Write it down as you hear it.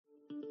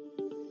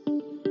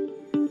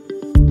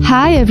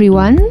Hi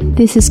everyone,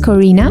 this is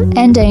Corina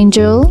and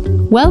Angel.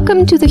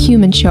 Welcome to The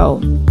Human Show,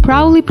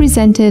 proudly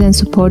presented and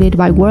supported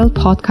by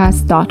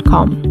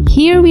worldpodcast.com.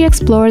 Here we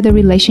explore the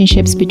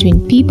relationships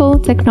between people,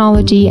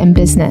 technology, and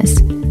business.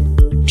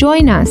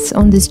 Join us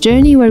on this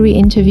journey where we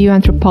interview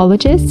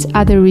anthropologists,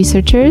 other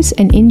researchers,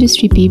 and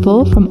industry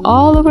people from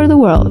all over the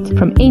world,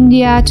 from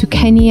India to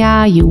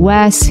Kenya,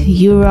 US,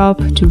 Europe,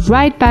 to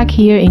right back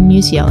here in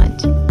New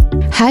Zealand.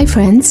 Hi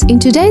friends, in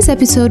today's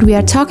episode we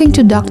are talking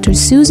to Dr.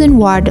 Susan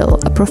Wardell,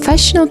 a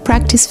professional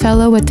practice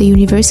fellow at the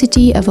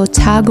University of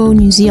Otago,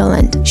 New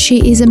Zealand.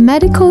 She is a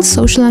medical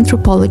social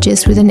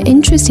anthropologist with an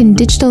interest in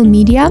digital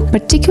media,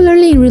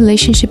 particularly in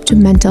relationship to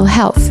mental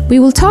health. We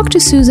will talk to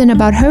Susan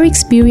about her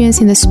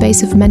experience in the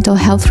space of mental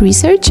health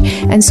research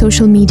and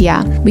social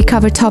media. We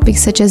cover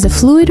topics such as the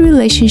fluid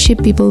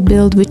relationship people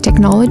build with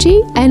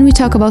technology, and we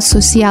talk about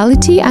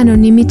sociality,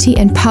 anonymity,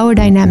 and power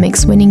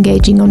dynamics when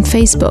engaging on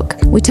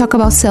Facebook. We talk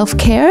about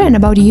self-care and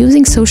about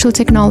using social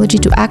technology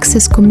to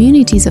access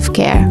communities of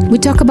care. We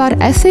talk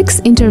about ethics,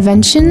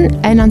 intervention,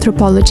 and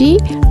anthropology,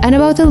 and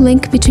about the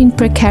link between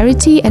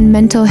precarity and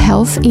mental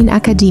health in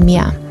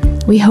academia.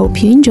 We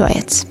hope you enjoy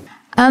it.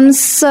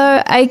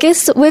 So I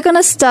guess we're going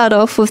to start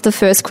off with the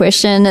first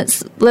question.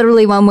 It's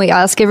literally one we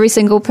ask every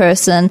single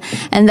person,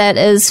 and that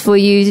is for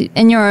you,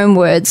 in your own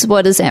words,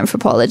 what is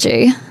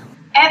anthropology?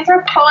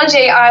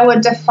 Anthropology, I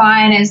would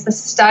define as the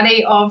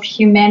study of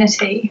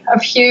humanity,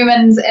 of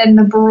humans in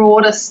the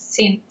broadest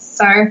sense.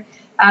 So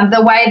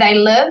the way they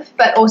live,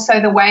 but also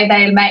the way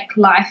they make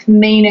life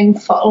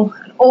meaningful,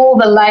 all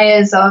the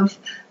layers of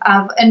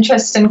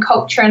interest and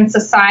culture and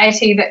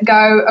society that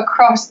go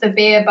across the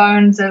bare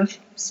bones of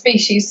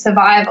species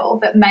survival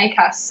that make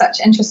us such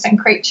interesting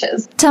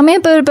creatures. Tell me a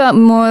bit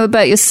more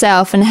about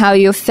yourself and how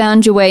you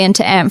found your way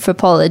into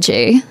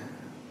anthropology.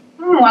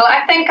 Well,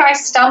 I think I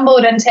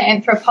stumbled into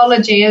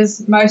anthropology,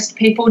 as most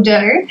people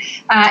do,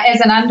 as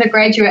an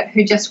undergraduate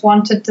who just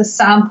wanted to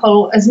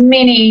sample as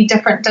many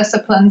different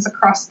disciplines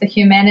across the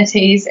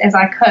humanities as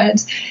I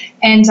could.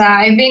 And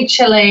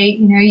eventually,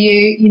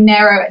 you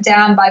narrow it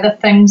down by the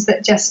things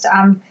that just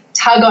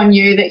tug on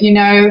you, that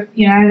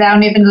they'll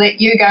never let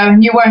you go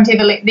and you won't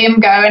ever let them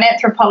go. And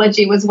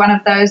anthropology was one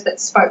of those that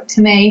spoke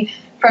to me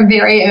from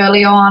very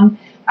early on.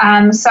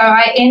 So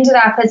I ended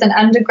up as an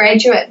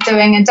undergraduate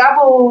doing a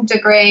double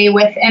degree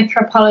with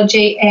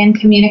anthropology and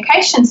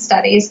communication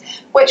studies,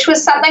 which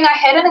was something I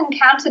hadn't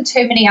encountered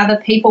too many other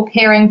people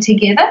pairing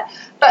together.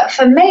 But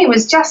for me, it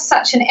was just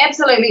such an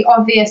absolutely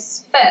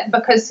obvious fit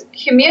because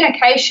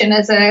communication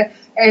is at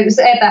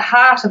the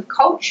heart of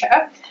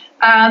culture.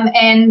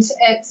 And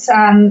it's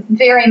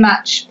very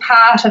much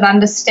part of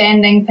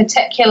understanding,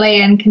 particularly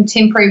in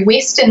contemporary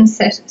Western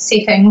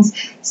settings,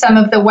 some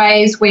of the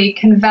ways we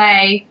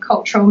convey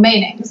cultural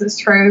meanings is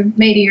through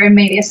media and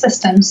media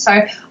systems. So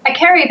I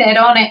carried that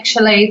on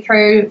actually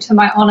through to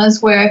my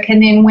honours work,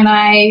 and then when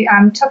I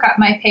took up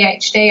my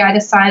PhD, I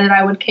decided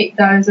I would keep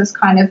those as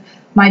kind of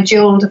my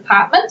dual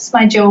departments,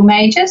 my dual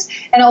majors.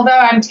 And although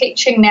I'm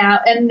teaching now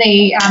in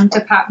the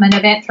Department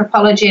of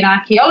Anthropology and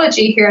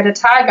Archaeology here at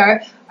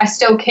Otago, I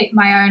still keep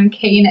my own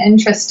keen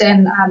interest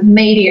in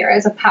media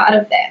as a part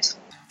of that.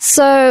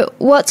 So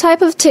what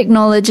type of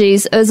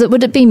technologies,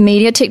 would it be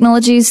media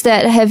technologies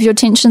that have your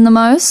attention the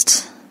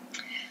most?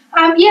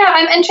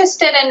 I'm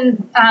interested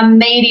in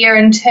media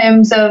in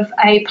terms of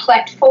a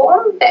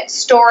platform that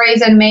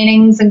stories and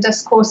meanings and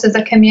discourses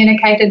are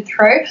communicated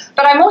through.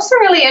 But I'm also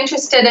really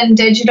interested in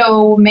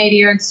digital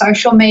media and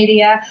social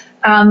media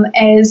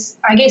as,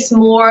 I guess,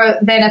 more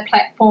than a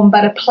platform,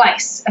 but a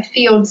place, a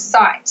field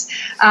site,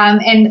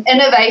 and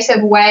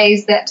innovative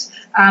ways that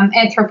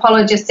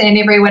anthropologists and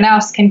everyone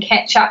else can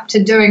catch up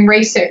to doing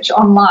research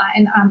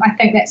online. I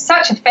think that's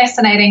such a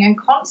fascinating and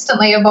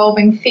constantly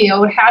evolving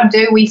field. How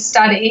do we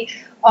study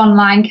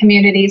online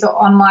communities or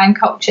online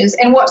cultures,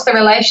 and what's the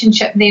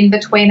relationship then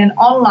between an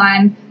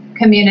online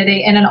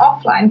community and an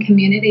offline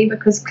community,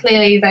 because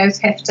clearly those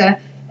have to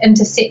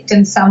intersect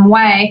in some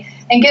way.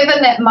 And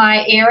given that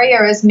my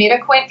area is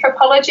medical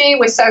anthropology,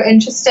 we're so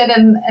interested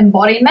in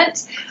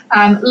embodiment,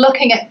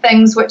 looking at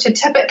things which are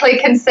typically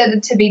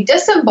considered to be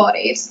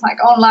disembodied,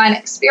 like online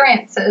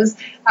experiences,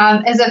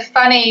 is a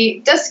funny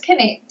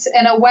disconnect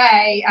in a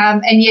way,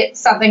 and yet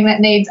something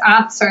that needs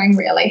answering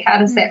really. How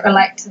does that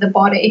relate to the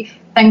body?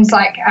 Things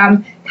like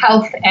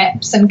health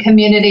apps and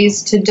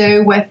communities to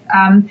do with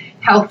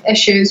health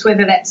issues,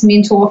 whether that's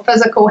mental or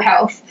physical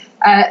health.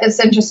 It's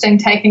interesting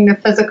taking the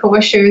physical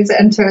issues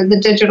into the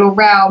digital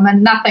realm,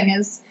 and nothing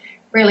is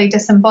really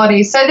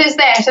disembodied. So there's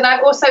that. And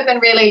I've also been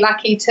really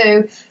lucky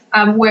to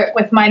work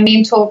with my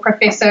mentor,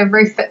 Professor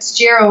Ruth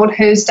Fitzgerald,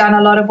 who's done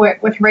a lot of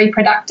work with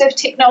reproductive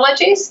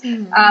technologies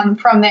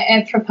from the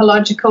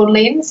anthropological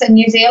lens in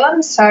New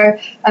Zealand. So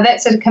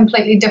that's a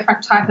completely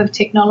different type of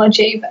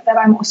technology, but that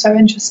I'm also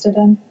interested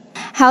in.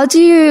 How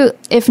do you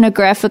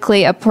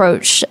ethnographically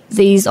approach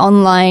these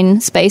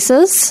online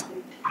spaces?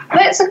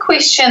 That's a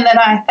question that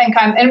I think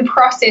I'm in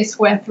process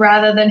with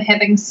rather than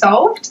having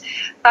solved.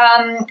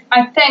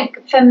 I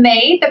think for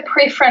me, the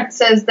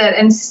preference is that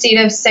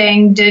instead of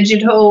seeing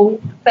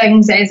digital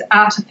things as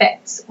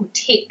artifacts or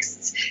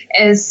texts,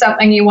 as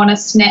something you want to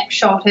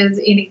snapshot as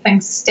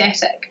anything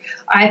static,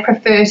 I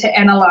prefer to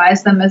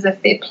analyse them as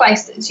if they're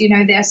places.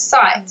 They're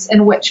sites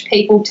in which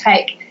people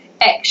take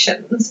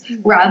actions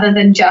rather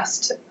than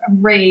just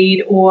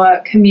read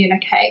or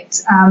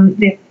communicate.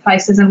 They're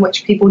places in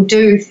which people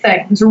do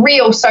things,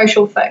 real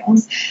social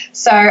things.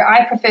 So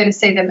I prefer to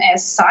see them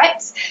as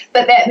sites,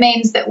 but that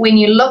means that when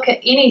you look at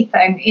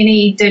anything,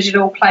 any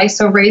digital place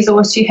or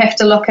resource, you have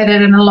to look at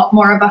it in a lot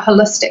more of a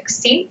holistic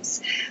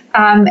sense.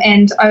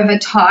 And over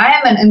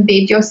time and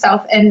embed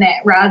yourself in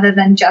that rather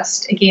than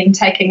just, again,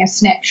 taking a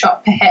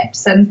snapshot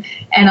perhaps and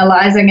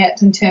analysing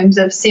it in terms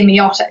of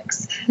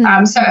semiotics.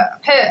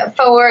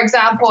 For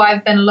example,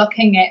 I've been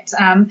looking at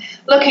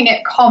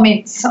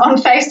comments on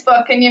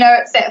Facebook, and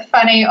it's that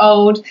funny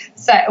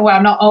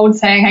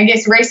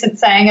recent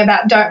saying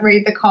about don't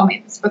read the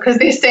comments because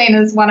they're seen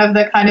as one of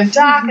the kind of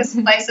darkest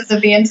places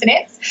of the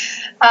internet.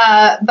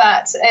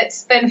 But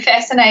it's been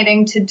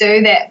fascinating to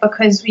do that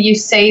because you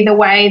see the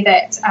way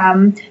that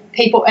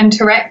people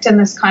interact in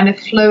this kind of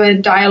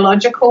fluid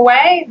dialogical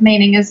way.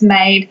 Meaning is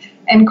made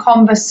in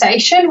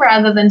conversation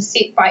rather than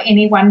set by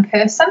any one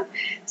person.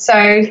 So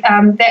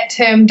that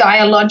term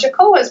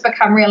dialogical has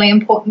become really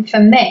important for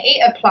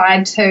me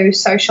applied to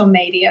social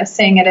media,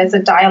 seeing it as a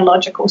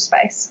dialogical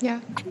space. Yeah.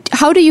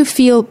 How do you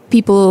feel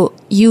people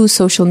use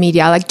social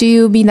media? Like, do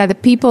you mean that the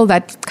people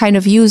that kind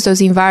of use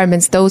those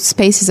environments, those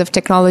spaces of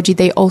technology,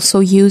 they also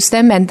use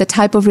them, and the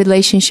type of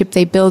relationship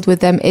they build with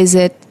them, is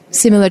it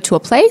similar to a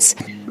place?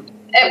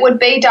 It would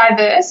be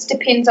diverse,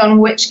 depends on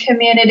which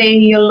community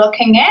you're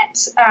looking at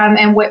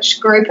and which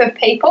group of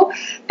people.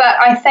 But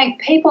I think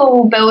people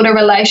will build a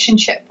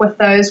relationship with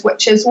those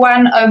which is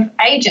one of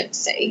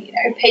agency.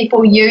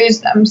 People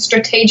use them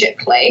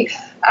strategically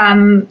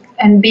and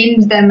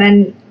bend them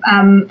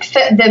and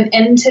fit them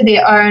into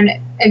their own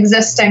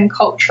existing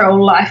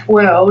cultural life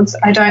worlds.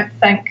 I don't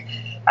think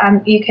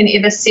you can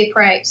ever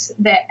separate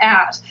that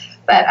out.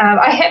 But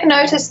I have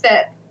noticed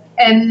that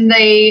in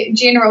the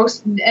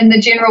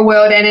general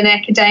world and in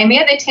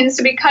academia, there tends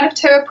to be kind of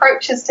two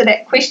approaches to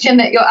that question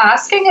that you're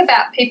asking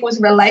about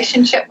people's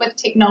relationship with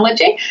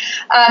technology.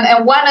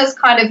 And one is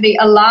kind of the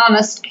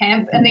alarmist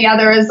camp and the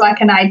other is like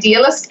an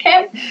idealist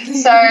camp.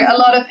 So a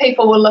lot of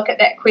people will look at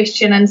that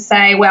question and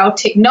say, well,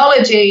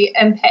 technology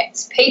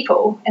impacts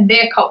people and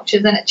their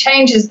cultures and it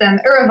changes them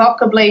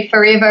irrevocably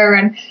forever,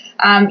 and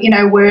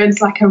words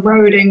like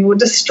eroding or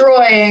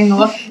destroying,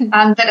 or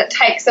that it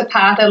takes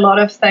apart a lot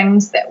of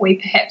things that we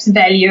perhaps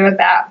value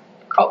about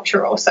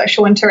culture or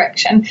social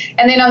interaction.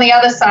 And then on the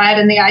other side,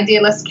 in the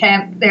idealist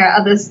camp, there are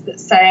others that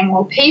saying,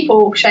 well,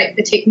 people shape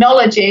the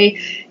technology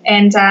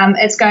and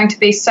it's going to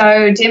be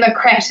so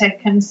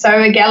democratic and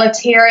so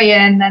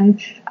egalitarian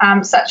and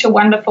such a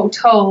wonderful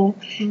tool.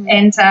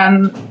 And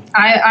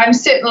I'm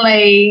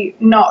certainly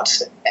not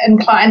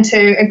inclined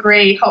to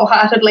agree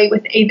wholeheartedly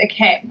with either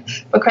camp,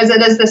 because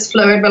it is this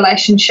fluid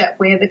relationship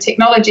where the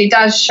technology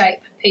does shape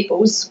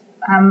people's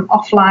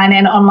offline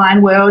and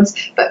online worlds,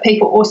 but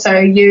people also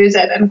use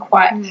it in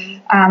quite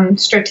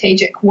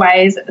strategic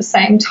ways at the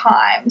same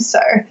time. So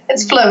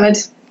it's fluid.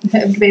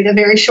 It would be the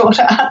very short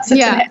answer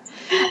to that.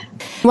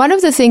 One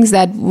of the things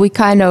that we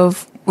kind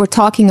of were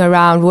talking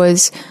around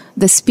was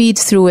the speed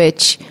through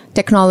which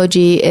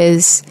technology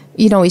is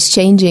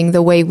changing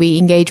the way we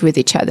engage with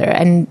each other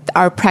and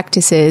our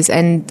practices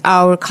and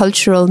our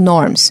cultural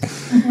norms.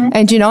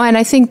 And, and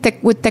I think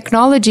that with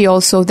technology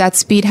also that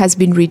speed has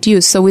been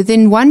reduced. So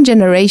within one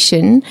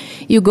generation,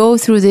 you go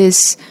through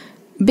this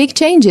big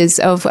changes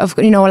of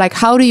like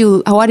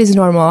what is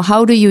normal?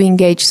 How do you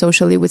engage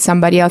socially with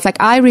somebody else? Like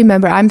I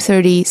remember, I'm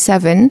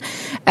 37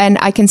 and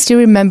I can still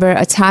remember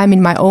a time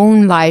in my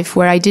own life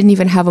where I didn't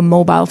even have a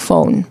mobile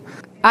phone.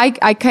 I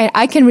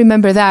can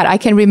remember that. I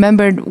can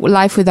remember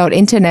life without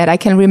internet. I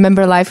can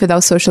remember life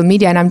without social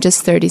media, and I'm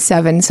just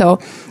 37. So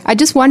I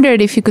just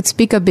wondered if you could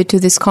speak a bit to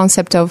this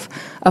concept of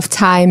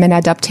time and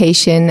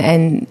adaptation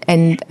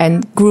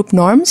and group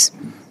norms.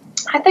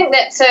 I think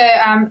that's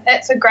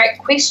a great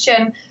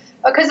question,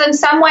 because in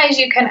some ways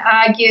you can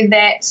argue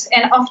that,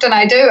 and often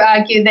I do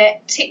argue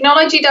that,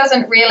 technology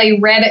doesn't really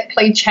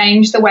radically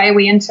change the way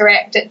we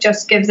interact. It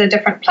just gives a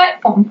different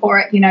platform for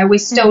it. We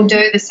still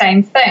do the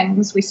same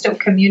things. We still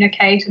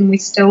communicate and we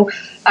still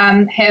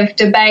have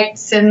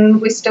debates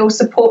and we still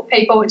support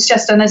people. It's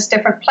just on this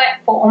different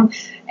platform.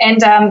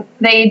 And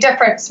the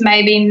difference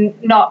may be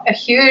not a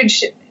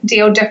huge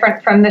deal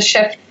different from the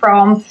shift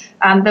from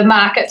the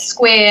market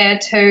square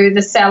to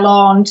the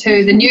salon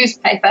to the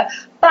newspaper.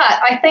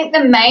 But I think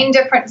the main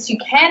difference you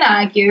can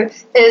argue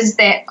is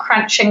that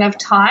crunching of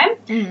time,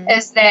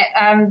 is that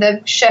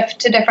the shift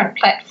to different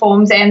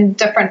platforms and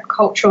different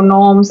cultural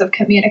norms of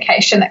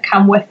communication that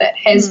come with it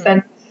has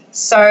been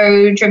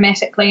so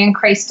dramatically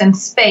increased in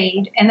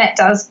speed, and that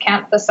does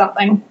count for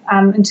something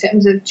in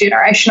terms of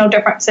generational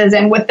differences.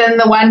 And within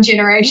the one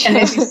generation,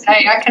 as you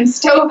say, I can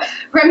still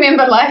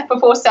remember life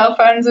before cell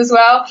phones as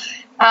well.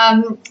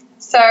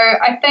 So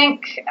I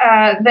think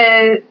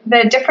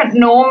the different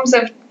norms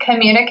of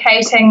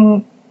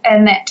communicating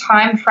in that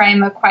time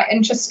frame are quite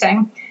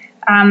interesting.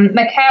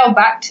 Mikhail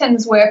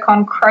Bakhtin's work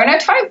on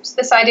chronotypes,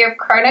 this idea of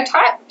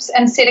chronotypes,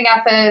 and setting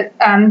up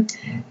having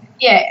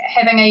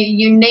a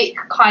unique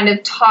kind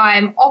of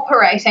time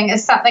operating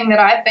is something that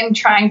I've been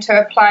trying to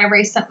apply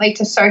recently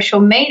to social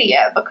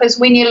media, because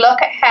when you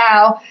look at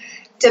how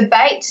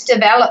debate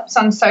develops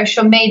on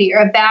social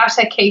media about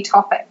a key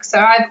topic. So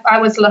I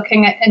was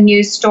looking at a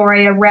news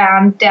story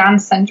around Down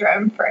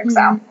syndrome, for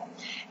example,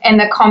 and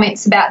the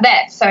comments about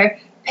that. So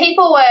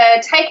people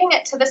were taking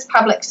it to this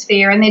public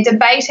sphere and they're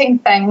debating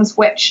things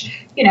which,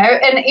 in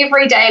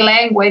everyday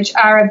language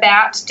are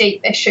about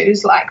deep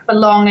issues like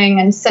belonging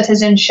and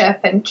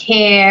citizenship and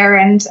care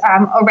and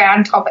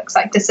around topics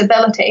like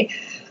disability.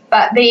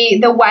 But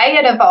the way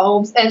it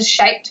evolves is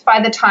shaped by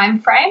the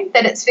time frame,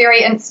 that it's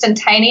very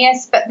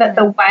instantaneous, but that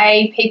the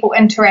way people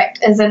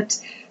interact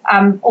isn't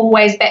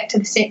always back to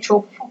the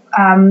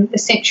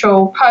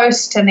central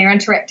post, and they're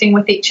interacting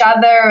with each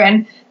other,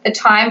 and the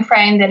time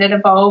frame that it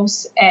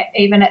evolves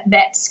even at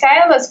that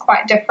scale is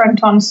quite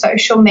different on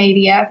social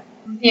media.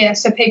 Yeah,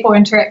 so people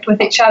interact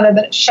with each other,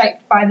 but it's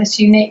shaped by this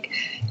unique,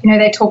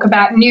 they talk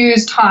about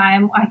news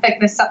time. I think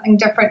there's something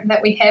different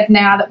that we have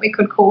now that we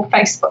could call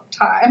Facebook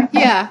time.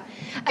 Yeah.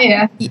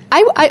 Yeah.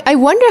 I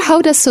wonder,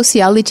 how does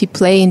sociality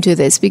play into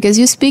this? Because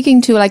you're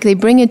speaking to, they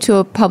bring it to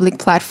a public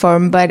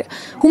platform, but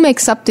who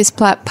makes up this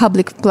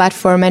public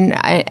platform,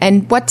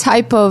 and what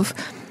type of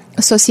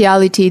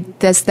sociality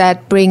does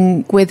that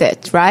bring with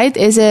it, right?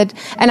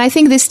 And I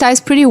think this ties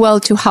pretty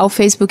well to how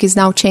Facebook is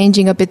now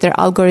changing a bit their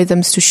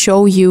algorithms to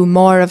show you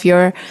more of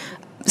your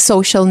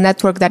social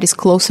network that is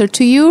closer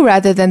to you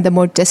rather than the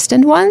more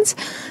distant ones.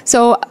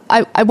 So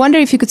I wonder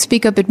if you could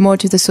speak a bit more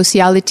to the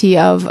sociality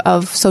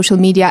of social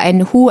media,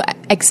 and who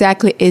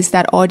exactly is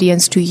that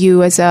audience to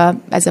you as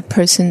a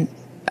person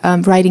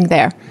writing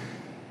there?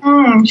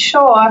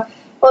 Sure.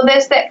 Well,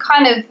 there's that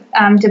kind of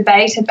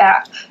debate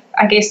about,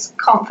 I guess,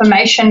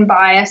 confirmation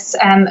bias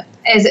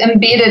is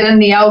embedded in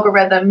the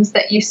algorithms,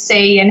 that you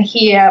see and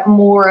hear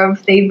more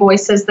of the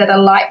voices that are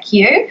like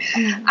you.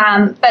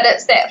 But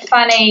it's that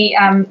funny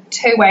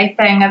two-way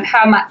thing of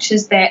how much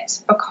is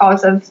that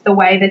because of the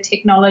way the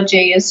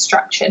technology is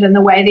structured and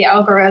the way the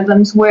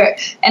algorithms work,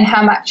 and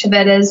how much of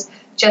it is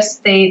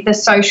just the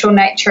social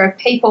nature of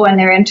people and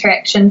their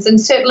interactions. And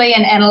certainly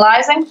in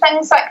analysing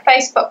things like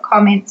Facebook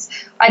comments,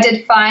 I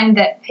did find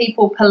that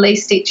people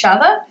policed each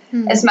other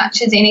as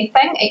much as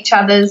anything, each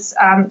other's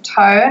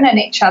tone and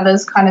each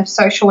other's kind of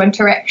social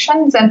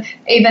interactions. And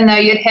even though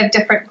you'd have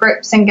different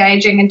groups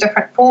engaging in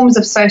different forms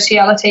of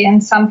sociality,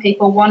 and some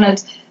people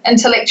wanted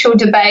intellectual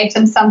debate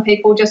and some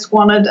people just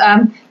wanted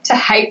to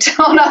hate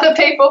on other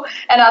people,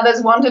 and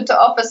others wanted to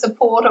offer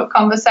support or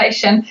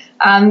conversation,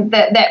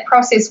 that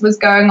process was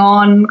going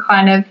on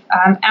kind of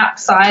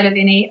outside of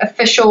any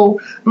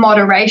official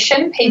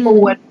moderation.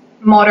 People would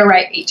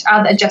moderate each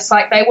other just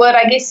like they would,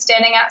 I guess,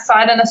 standing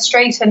outside in a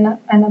street in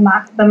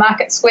the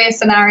market square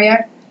scenario.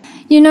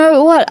 You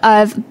know what?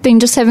 I've been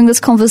just having this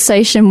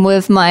conversation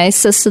with my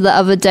sister the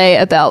other day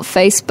about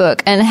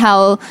Facebook, and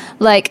how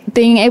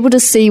being able to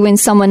see when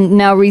someone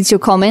now reads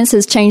your comments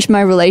has changed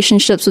my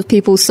relationships with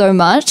people so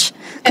much,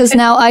 because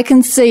now I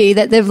can see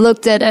that they've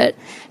looked at it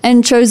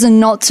and chosen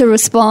not to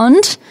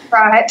respond.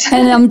 Right.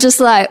 And I'm just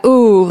like,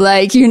 ooh,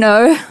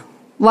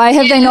 why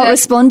have they not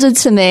responded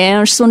to me? And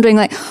I'm just wondering,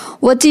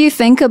 what do you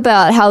think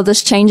about how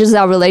this changes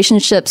our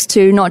relationships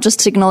to not just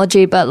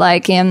technology, but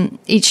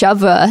each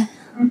other?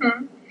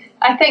 Mm-hmm.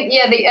 I think,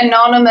 the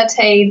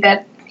anonymity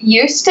that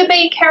used to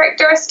be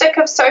characteristic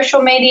of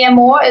social media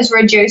more is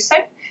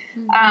reducing.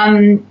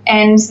 And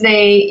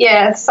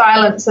the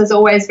silence is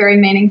always very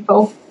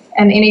meaningful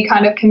in any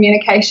kind of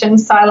communication.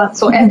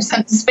 Silence or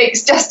absence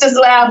speaks just as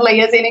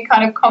loudly as any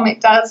kind of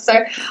comment does.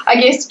 So I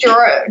guess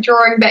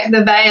drawing back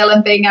the veil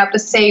and being able to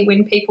see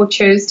when people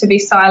choose to be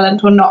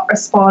silent or not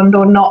respond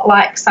or not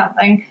like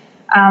something,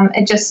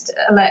 it just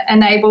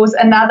enables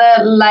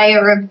another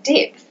layer of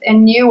depth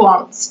and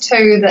nuance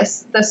to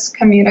this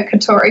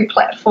communicatory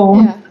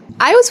platform. Yeah.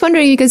 I was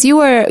wondering, because you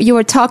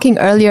were talking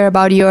earlier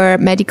about your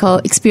medical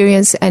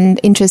experience and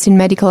interest in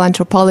medical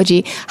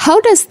anthropology. How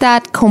does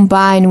that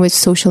combine with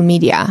social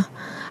media?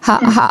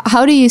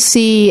 How do you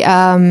see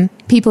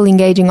people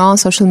engaging on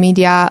social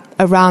media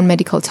around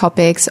medical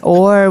topics,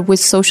 or with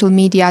social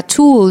media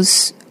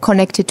tools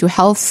connected to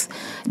health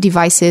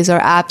devices or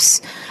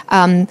apps?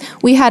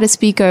 We had a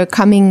speaker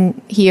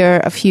coming here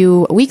a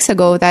few weeks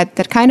ago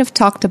that kind of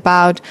talked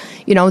about,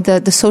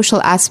 the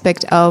social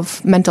aspect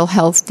of mental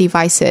health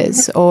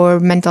devices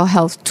or mental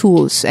health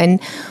tools, and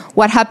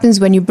what happens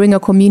when you bring a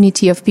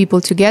community of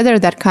people together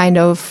that kind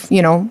of,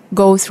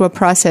 go through a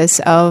process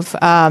of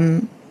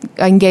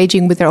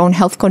engaging with their own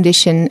health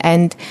condition,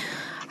 and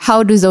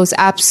how do those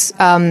apps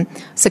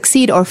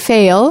succeed or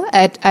fail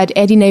at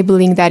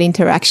enabling that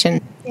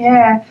interaction?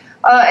 Yeah.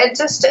 It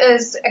just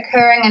is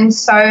occurring in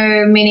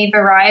so many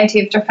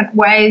variety of different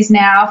ways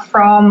now,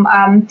 from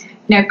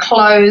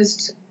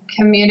closed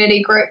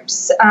community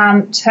groups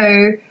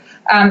to,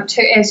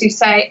 as you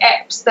say,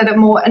 apps that are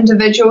more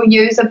individual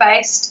user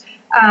based.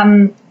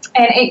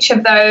 And each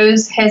of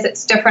those has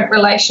its different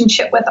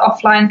relationship with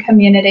offline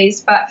communities.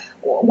 But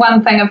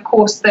one thing, of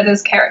course, that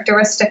is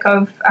characteristic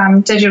of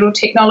digital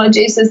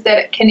technologies is that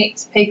it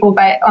connects people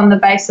on the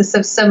basis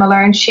of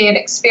similar and shared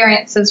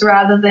experiences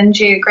rather than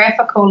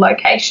geographical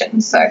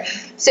locations. So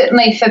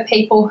certainly for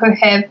people who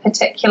have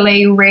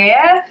particularly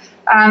rare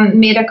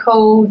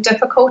medical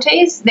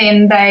difficulties,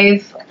 then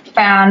they've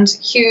found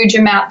huge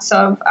amounts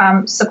of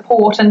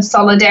support and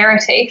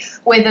solidarity,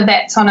 whether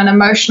that's on an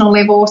emotional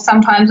level or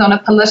sometimes on a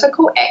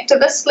political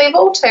activist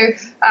level, to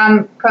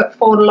put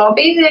forward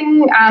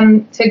lobbying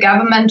to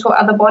government or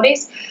other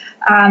bodies,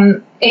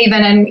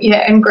 even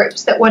in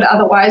groups that would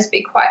otherwise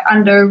be quite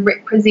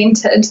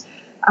underrepresented.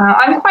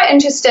 I'm quite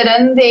interested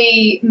in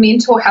the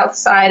mental health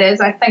side,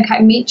 as I think I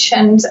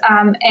mentioned,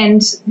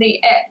 and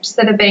the apps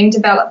that are being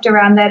developed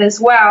around that as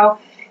well.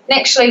 And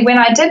actually, when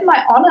I did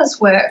my honours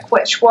work,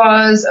 which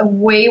was a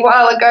wee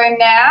while ago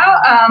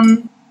now,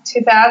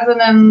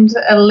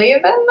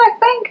 2011, I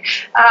think,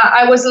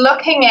 I was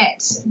looking at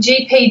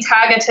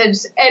GP-targeted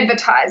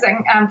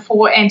advertising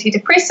for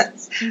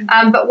antidepressants.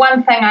 But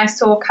one thing I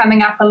saw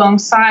coming up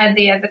alongside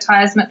the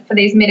advertisement for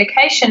these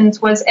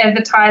medications was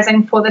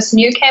advertising for this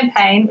new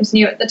campaign, it was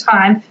new at the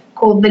time,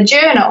 called The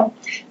Journal.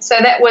 So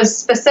that was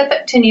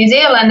specific to New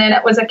Zealand, and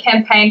it was a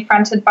campaign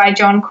fronted by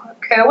John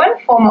Kerwin,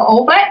 former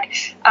All Black,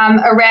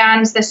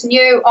 around this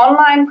new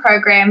online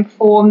program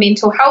for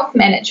mental health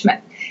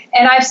management.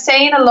 And I've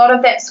seen a lot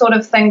of that sort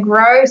of thing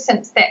grow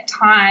since that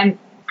time,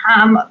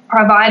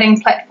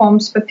 providing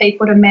platforms for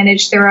people to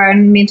manage their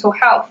own mental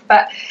health.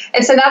 But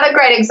it's another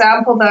great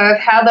example, though, of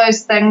how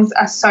those things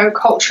are so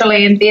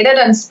culturally embedded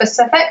and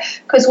specific,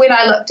 because when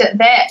I looked at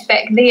that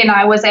back then,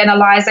 I was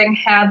analysing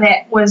how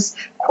that was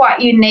quite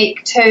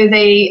unique to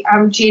the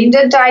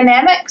gender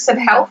dynamics of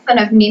health and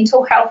of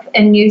mental health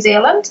in New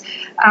Zealand,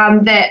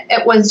 that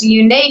it was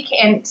unique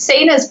and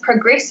seen as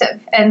progressive,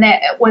 and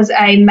that it was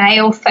a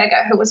male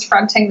figure who was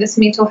fronting this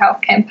mental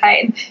health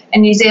campaign.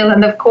 And New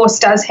Zealand, of course,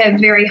 does have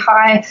very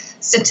high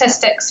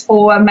statistics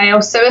for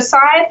male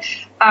suicide.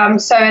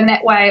 So in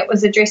that way, it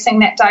was addressing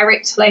that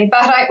directly.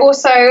 But I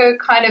also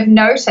kind of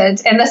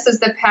noted, and this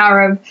is the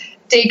power of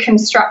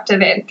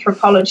deconstructive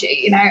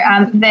anthropology,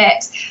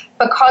 that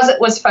because it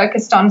was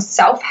focused on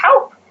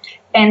self-help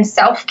and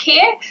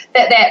self-care,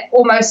 that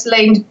almost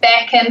leaned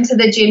back into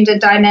the gender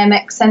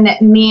dynamics, and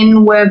that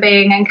men were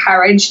being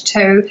encouraged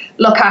to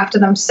look after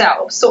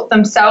themselves, sort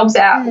themselves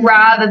out,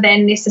 rather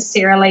than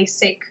necessarily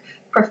seek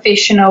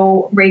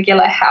professional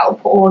regular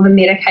help or the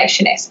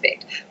medication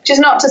aspect, which is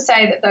not to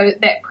say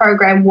that that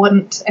program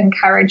wouldn't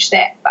encourage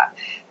that, but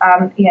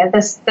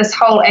this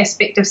whole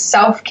aspect of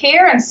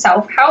self-care and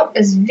self-help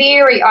is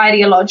very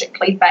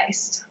ideologically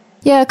based.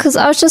 Yeah, because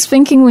I was just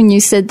thinking when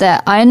you said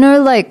that, I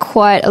know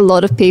quite a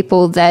lot of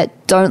people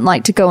that don't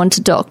like to go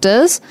into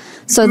doctors.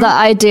 So the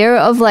idea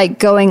of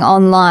going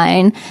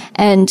online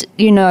and,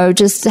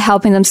 just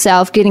helping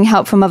themselves, getting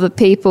help from other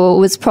people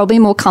was probably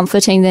more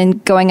comforting than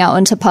going out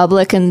into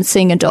public and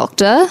seeing a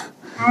doctor.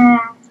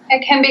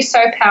 It can be so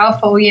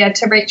powerful,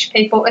 to reach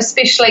people,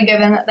 especially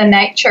given that the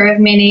nature of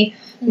many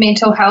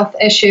mental health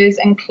issues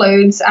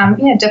includes,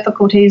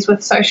 difficulties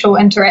with social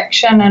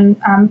interaction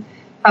and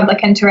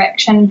public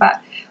interaction.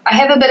 But I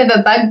have a bit of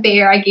a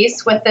bugbear, I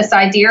guess, with this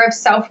idea of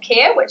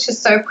self-care, which is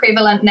so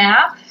prevalent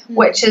now,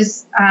 which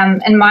is,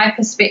 in my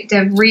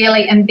perspective,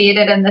 really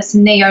embedded in this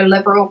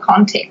neoliberal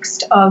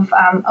context of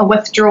a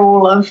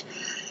withdrawal of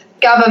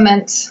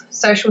government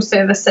social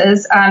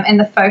services and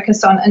the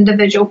focus on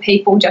individual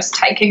people just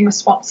taking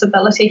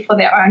responsibility for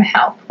their own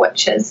health,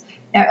 which is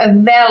a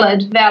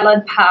valid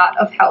part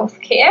of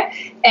healthcare,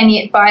 and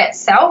yet by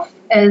itself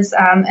is,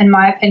 in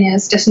my opinion,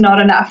 is just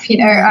not enough.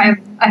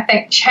 I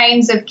think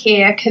chains of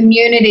care,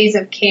 communities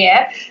of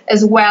care,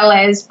 as well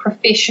as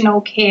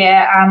professional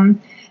care,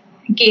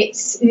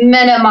 gets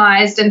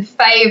minimised in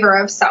favour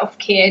of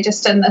self-care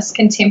just in this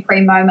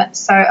contemporary moment.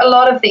 So a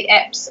lot of the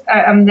apps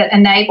that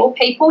enable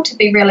people to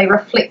be really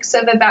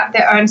reflexive about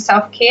their own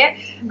self-care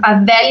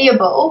are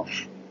valuable,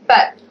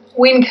 but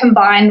when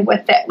combined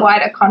with that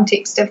wider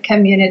context of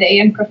community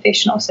and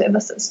professional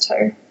services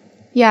too.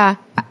 Yeah,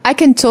 I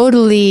can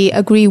totally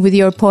agree with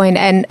your point.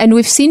 And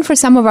we've seen for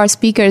some of our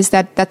speakers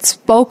that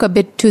spoke a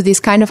bit to these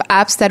kind of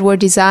apps that were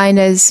designed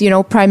as,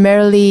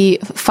 primarily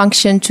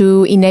function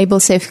to enable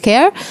safe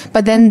care.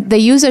 But then the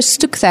users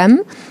took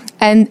them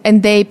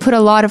and they put a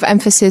lot of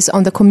emphasis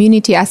on the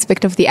community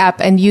aspect of the app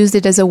and used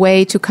it as a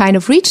way to kind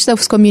of reach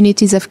those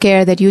communities of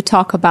care that you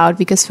talk about,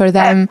 because for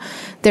them,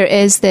 there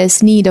is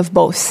this need of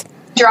both.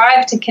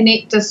 Drive to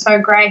connect is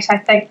so great. I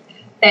think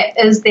that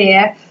is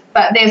there.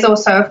 But there's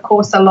also, of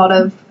course, a lot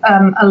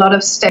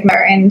of stigma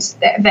and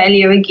that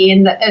value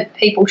again that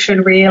people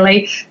should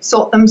really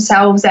sort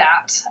themselves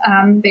out,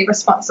 be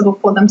responsible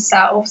for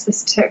themselves.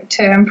 This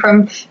term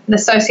from the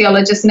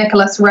sociologist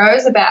Nicholas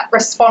Rose about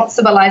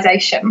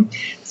responsibilization.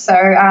 So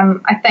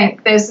I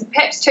think there's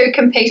perhaps two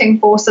competing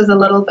forces a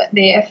little bit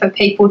there for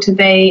people to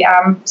be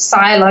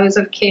silos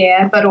of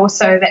care, but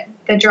also that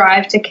the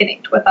drive to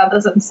connect with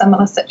others in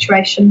similar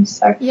situations.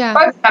 So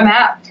both come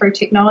out through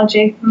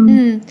technology.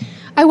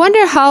 I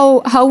wonder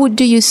how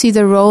do you see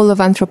the role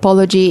of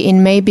anthropology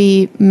in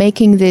maybe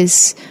making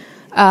these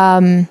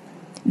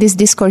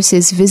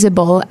discourses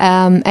visible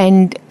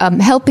and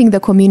helping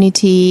the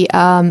community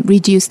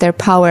reduce their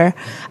power,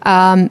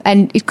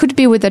 and it could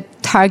be with a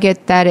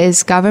target that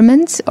is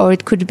government, or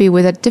it could be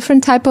with a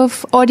different type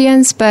of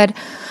audience. But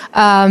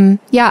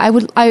I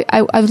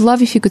would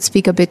love if you could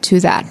speak a bit to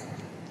that.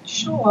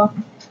 Sure.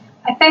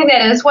 I think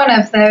that is one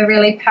of the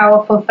really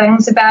powerful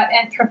things about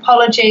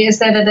anthropology, is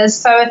that it is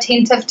so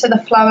attentive to the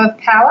flow of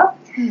power,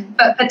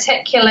 but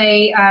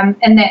particularly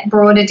in that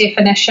broader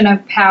definition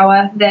of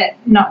power, that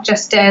not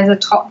just as a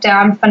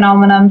top-down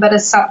phenomenon, but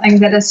as something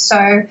that is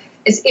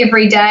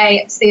every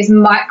day. It's these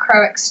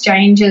micro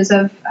exchanges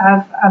of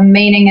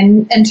meaning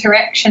and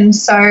interaction.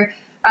 So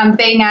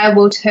being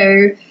able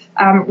to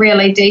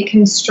really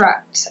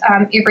deconstruct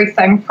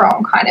everything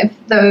from kind of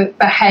the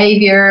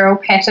behavioural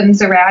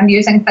patterns around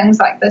using things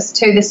like this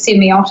to the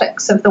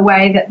semiotics of the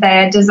way that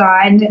they're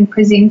designed and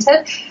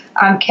presented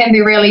can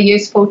be really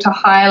useful to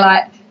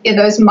highlight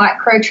those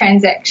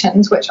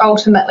microtransactions which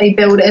ultimately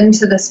build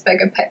into this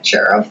bigger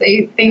picture of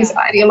these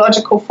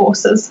ideological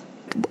forces.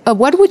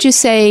 What would you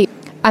say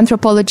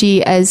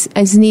anthropology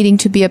as needing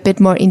to be a bit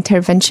more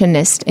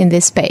interventionist in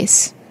this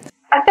space?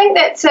 I think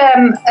that's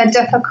a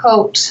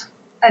difficult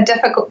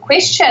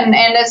question,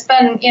 and it's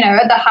been,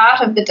 at the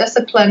heart of the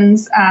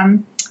discipline's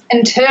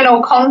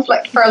internal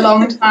conflict for a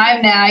long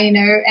time now.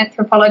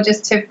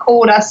 Anthropologists have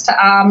called us to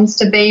arms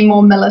to be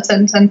more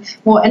militant and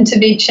more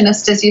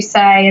interventionist, as you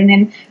say, and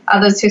then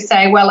others who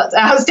say, well, it's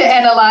ours to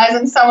analyse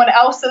and someone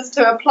else's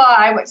to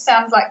apply, which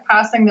sounds like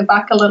passing the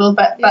buck a little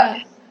bit.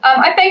 But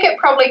I think it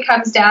probably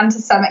comes down to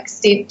some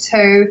extent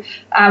to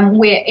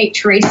where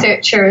each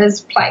researcher is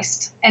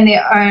placed and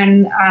their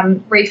own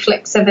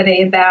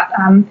reflexivity about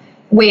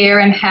where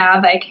and how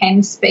they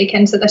can speak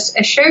into this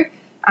issue,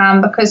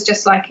 because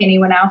just like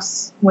anyone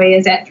else, we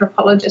as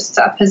anthropologists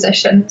are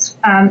positioned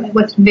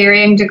with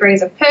varying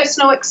degrees of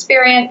personal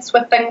experience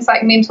with things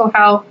like mental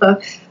health,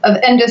 of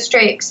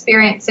industry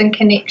experience and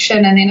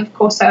connection, and then of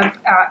course our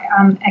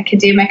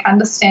academic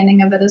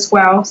understanding of it as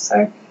well.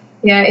 So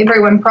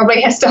everyone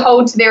probably has to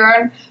hold to their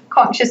own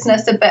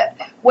consciousness a bit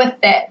with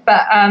that.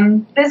 But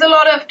there's a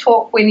lot of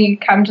talk when you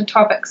come to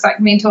topics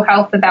like mental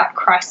health about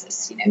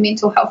crisis,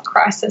 mental health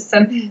crisis.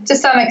 And to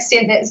some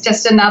extent, that's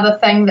just another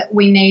thing that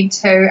we need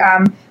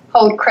to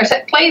hold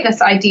critically,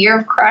 this idea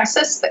of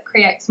crisis that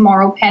creates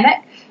moral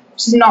panic,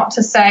 which is not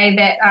to say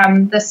that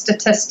the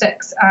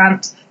statistics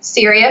aren't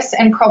serious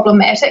and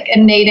problematic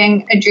and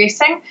needing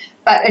addressing,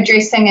 but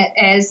addressing it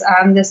as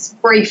this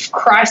brief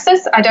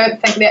crisis, I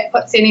don't think that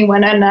puts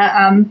anyone in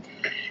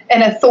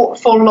a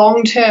thoughtful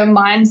long-term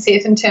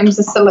mindset in terms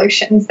of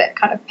solutions, that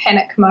kind of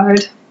panic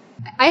mode.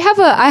 I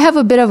have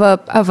a bit of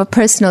a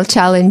personal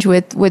challenge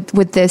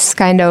with this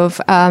kind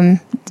of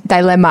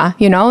dilemma,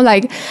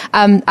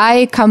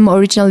 I come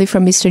originally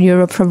from Eastern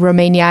Europe, from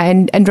Romania,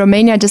 and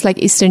Romania, just like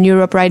Eastern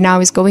Europe right now,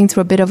 is going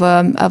through a bit of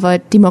a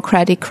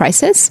democratic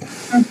crisis.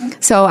 Mm-hmm.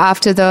 So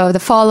after the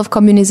fall of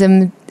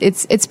communism,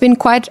 it's been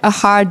quite a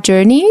hard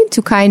journey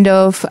to kind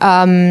of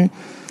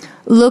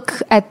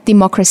look at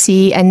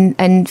democracy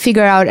and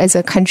figure out as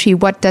a country,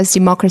 what does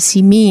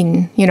democracy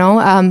mean,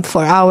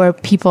 for our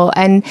people.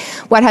 And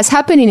what has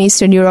happened in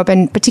Eastern Europe,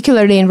 and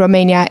particularly in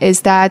Romania,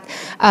 is that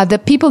the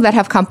people that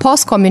have come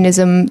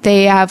post-communism,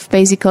 they have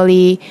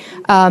basically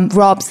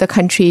robbed the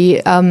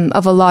country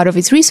of a lot of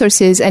its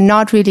resources and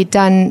not really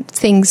done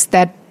things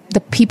that the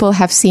people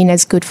have seen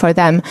as good for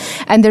them.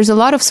 And there's a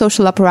lot of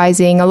social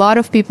uprising, a lot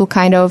of people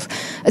kind of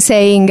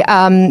saying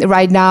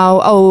right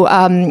now,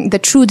 the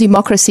true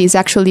democracy is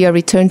actually a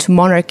return to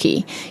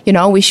monarchy.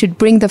 We should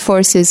bring the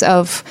forces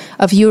of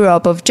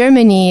Europe, of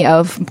Germany,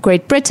 of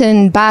Great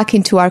Britain back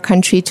into our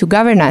country to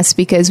govern us,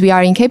 because we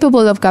are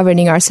incapable of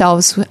governing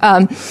ourselves.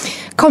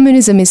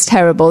 Communism is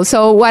terrible.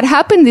 So what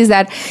happened is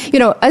that,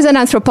 as an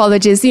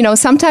anthropologist,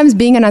 sometimes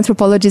being an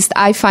anthropologist,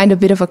 I find a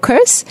bit of a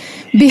curse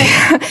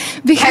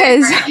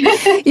because on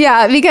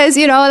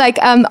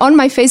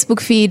my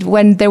Facebook feed,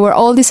 when there were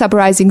all these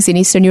uprisings in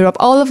Eastern Europe,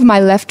 all of my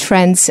left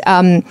friends,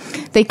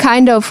 they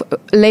kind of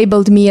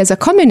labeled me as a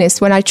communist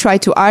when I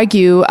tried to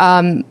argue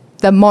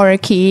the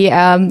monarchy.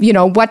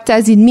 What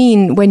does it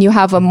mean when you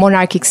have a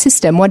monarchic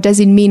system? What does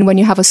it mean when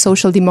you have a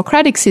social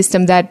democratic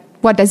system that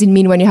what does it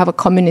mean when you have a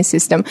communist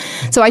system?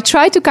 So I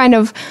try to kind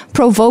of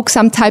provoke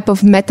some type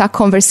of meta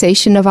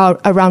conversation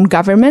around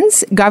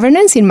governance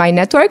in my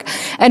network.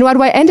 And what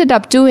I ended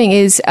up doing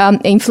is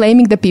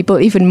inflaming the people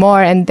even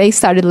more. And they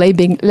started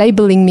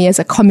labeling me as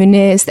a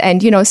communist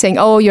and, saying,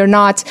 oh, you're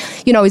not,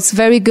 it's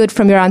very good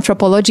from your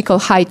anthropological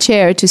high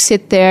chair to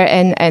sit there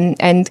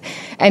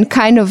and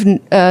kind of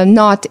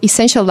not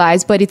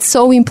essentialize. But it's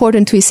so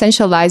important to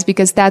essentialize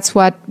because that's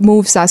what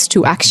moves us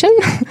to action.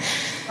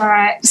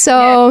 Right.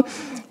 So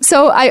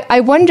I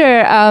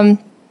wonder, I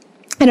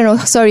don't know,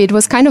 sorry, it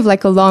was kind of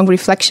like a long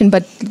reflection,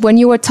 but when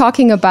you were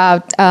talking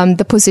about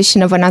the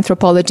position of an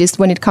anthropologist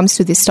when it comes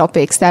to these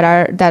topics that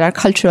are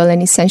cultural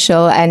and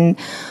essential, and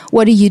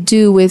what do you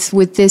do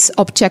with this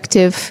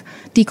objective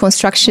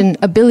deconstruction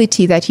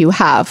ability that you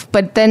have?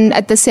 But then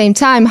at the same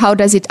time, how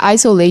does it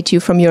isolate you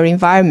from your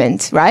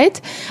environment,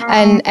 right?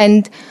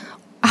 And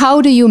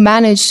how do you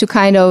manage to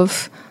kind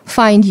of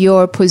find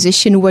your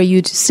position where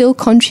you still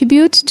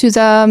contribute to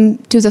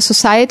the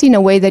society in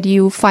a way that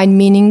you find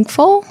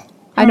meaningful?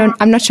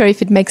 I'm not sure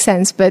if it makes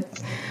sense, but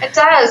it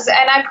does.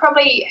 And I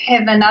probably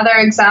have another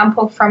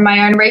example from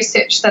my own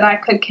research that I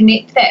could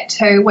connect that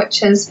to,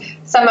 which is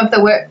some of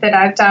the work that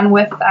I've done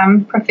with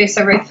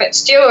Professor Ruth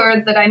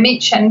Fitzgerald that I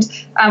mentioned,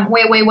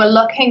 where we were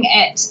looking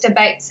at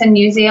debates in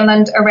New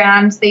Zealand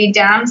around the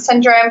Down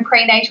syndrome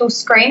prenatal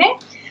screening.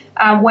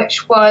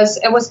 Which was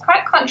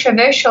quite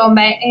controversial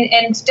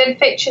and did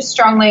feature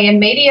strongly in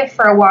media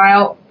for a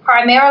while,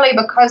 primarily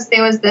because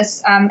there was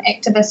this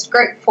activist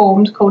group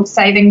formed called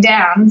Saving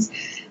Downs,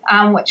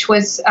 which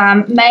was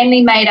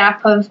mainly made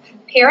up of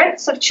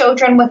parents of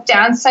children with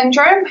Down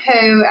syndrome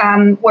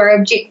who were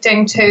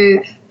objecting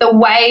to the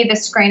way the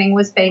screening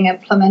was being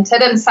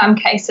implemented, in some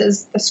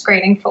cases the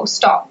screening full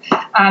stop,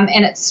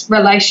 and its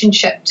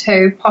relationship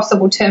to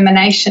possible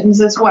terminations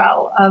as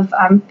well of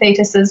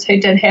fetuses who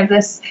did have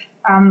this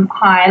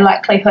high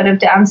likelihood of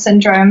Down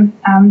syndrome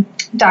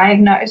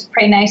diagnosed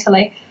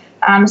prenatally.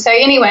 So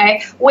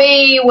anyway,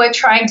 we were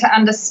trying to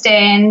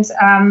understand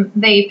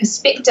the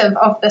perspective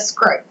of this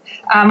group,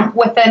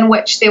 within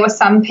which there were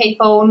some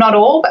people, not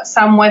all, but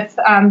some with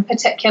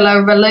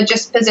particular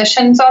religious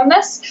positions on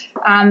this,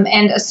 and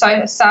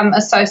some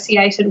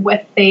associated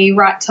with the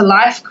right to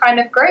life kind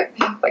of group,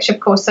 which of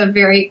course are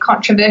very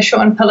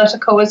controversial and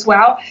political as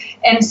well.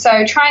 And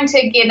so trying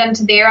to get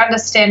into their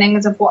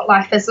understandings of what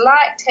life is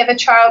like to have a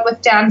child with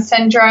Down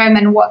syndrome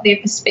and what their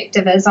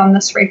perspective is on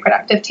this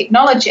reproductive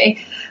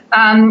technology.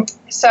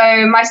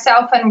 So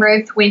myself and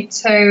Ruth went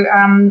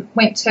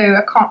to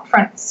a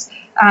conference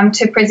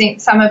to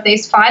present some of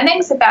these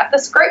findings about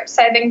this group,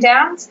 Saving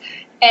Downs,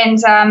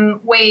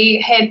 and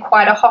we had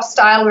quite a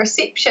hostile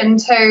reception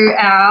to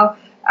our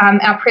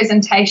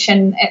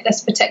presentation at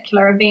this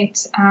particular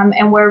event,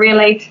 and were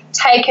really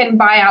taken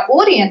by our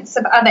audience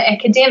of other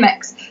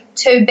academics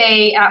to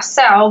be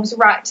ourselves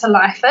right to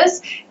lifers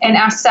and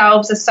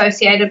ourselves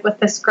associated with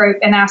this group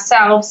and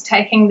ourselves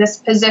taking this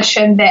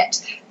position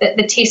that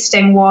the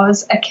testing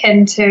was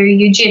akin to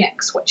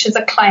eugenics, which is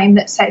a claim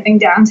that Saving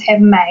Downs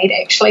have made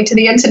actually to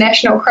the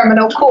International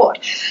Criminal Court.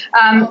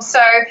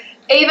 So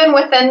even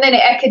within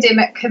the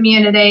academic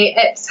community,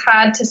 it's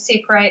hard to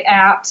separate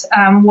out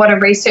what a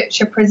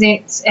researcher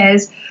presents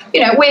as,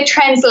 we're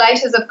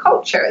translators of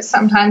culture, is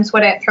sometimes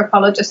what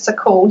anthropologists are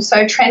called.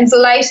 So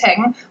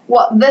translating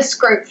what this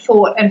group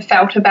thought and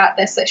felt about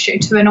this issue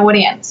to an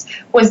audience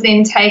was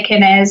then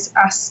taken as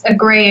us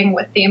agreeing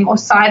with them or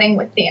siding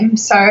with them.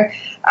 So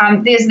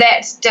there's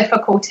that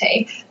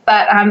difficulty.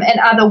 But in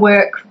other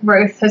work,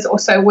 Ruth has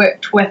also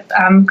worked with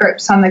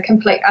groups on the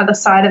complete other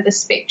side of the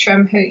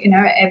spectrum who,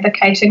 are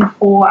advocating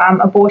for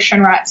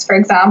abortion rights, for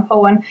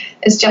example, and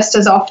is just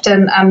as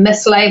often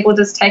mislabeled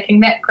as taking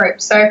that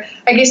group. So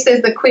I guess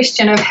there's the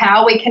question of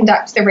how we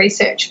conduct the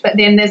research, but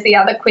then there's the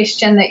other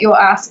question that you're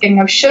asking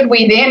of should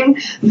we then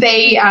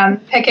be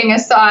picking a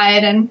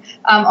side and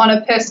on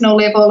a personal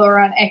level or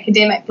an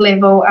academic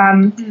level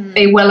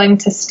be willing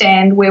to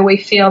stand where we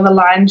feel the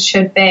line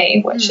should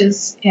be, which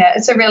is,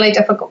 it's a really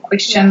difficult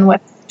question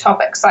with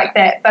topics like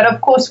that. But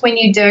of course, when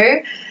you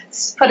do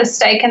put a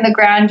stake in the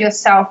ground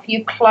yourself,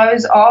 you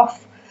close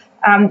off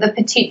the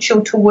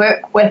potential to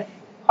work with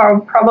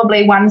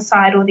probably one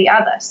side or the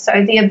other.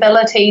 So the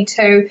ability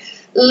to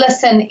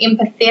listen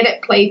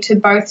empathetically to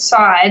both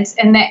sides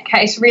in that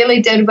case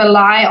really did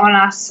rely on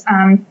us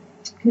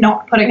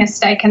not putting a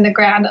stake in the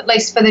ground, at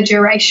least for the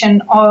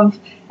duration of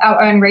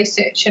our own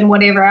research and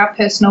whatever our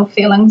personal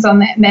feelings on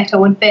that matter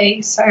would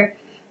be. So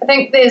I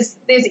think there's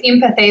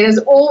empathy. There's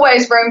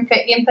always room for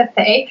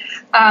empathy,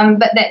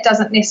 but that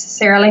doesn't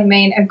necessarily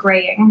mean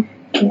agreeing.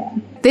 Yeah.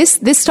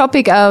 This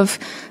topic of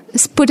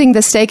putting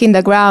the stake in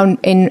the ground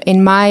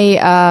in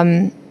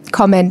my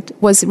comment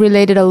was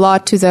related a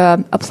lot to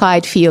the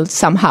applied field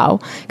somehow.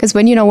 Because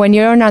when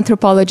you're an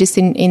anthropologist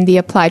in the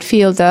applied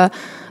field,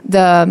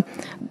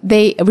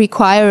 they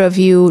require of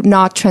you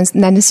not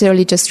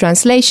necessarily just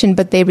translation,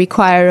 but they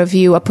require of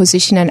you a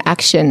position and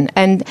action.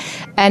 And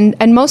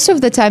most of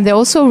the time, they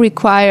also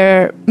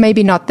require,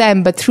 maybe not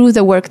them, but through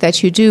the work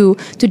that you do,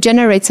 to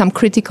generate some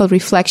critical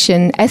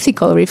reflection,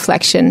 ethical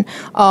reflection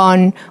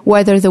on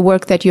whether the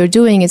work that you're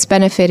doing is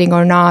benefiting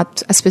or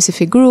not a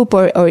specific group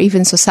or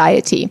even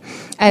society.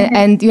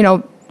 And you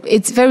know,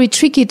 it's very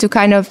tricky to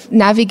kind of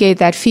navigate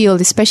that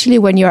field, especially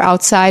when you're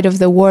outside of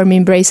the warm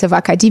embrace of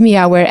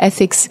academia, where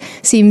ethics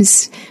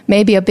seems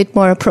maybe a bit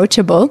more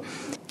approachable.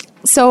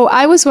 So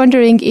I was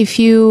wondering if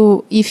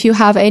you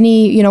have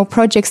any, you know,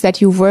 projects that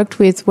you've worked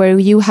with where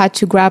you had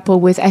to grapple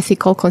with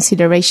ethical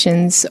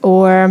considerations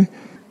or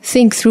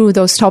think through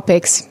those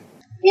topics.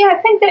 Yeah,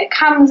 I think that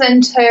comes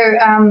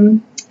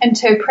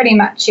into pretty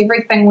much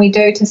everything we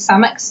do to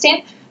some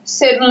extent.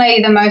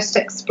 Certainly the most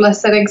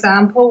explicit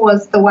example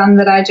was the one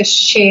that I just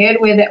shared,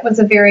 where that was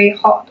a very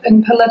hot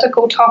and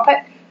political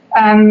topic,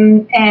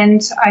 and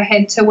I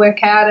had to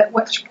work out at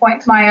which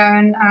point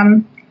my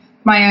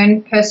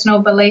own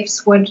personal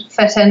beliefs would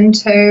fit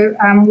into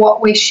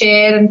what we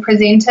shared and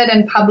presented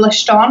and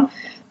published on.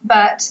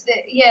 But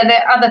there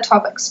are other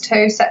topics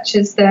too, such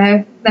as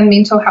the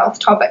mental health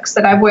topics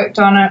that I've worked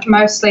on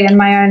mostly in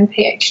my own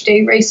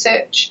PhD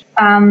research.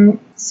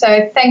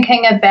 So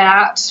thinking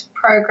about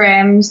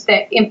programs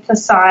that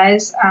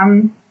emphasise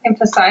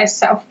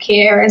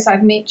self-care, as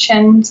I've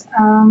mentioned.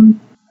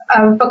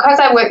 Because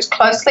I worked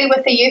closely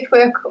with the youth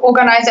work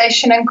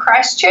organisation in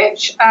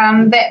Christchurch,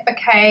 that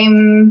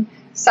became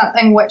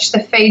something which the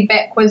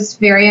feedback was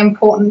very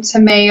important to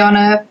me on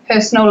a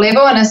personal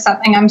level, and is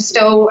something I'm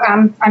still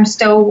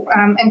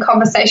in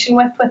conversation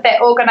with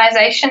that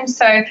organisation.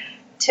 So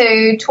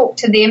to talk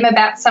to them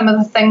about some of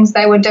the things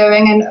they were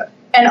doing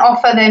and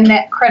offer them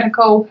that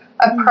critical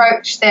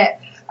approach that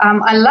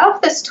I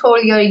love this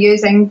tool you're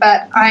using,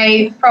 but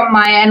from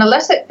my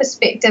analytic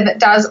perspective, it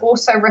does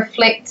also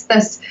reflect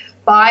this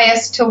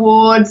bias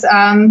towards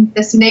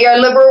this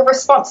neoliberal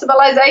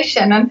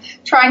responsibilization, and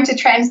trying to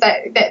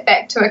translate that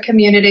back to a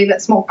community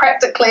that's more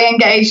practically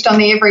engaged on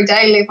the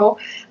everyday level,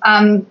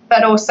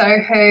 but also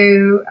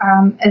who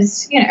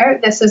is, you know,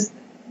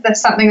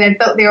 that's something they've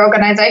built their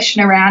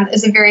organisation around,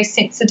 is a very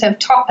sensitive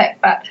topic.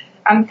 But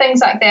things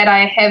like that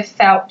I have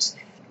felt,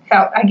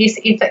 I guess,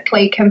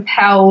 ethically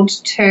compelled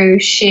to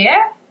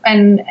share,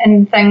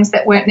 and things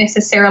that weren't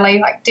necessarily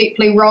like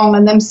deeply wrong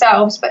in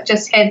themselves, but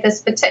just had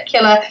this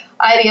particular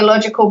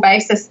ideological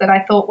basis that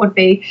I thought would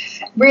be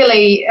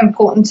really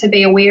important to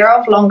be aware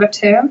of longer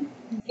term.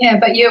 Yeah,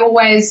 but you're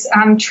always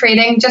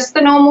treading just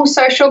the normal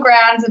social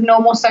grounds of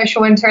normal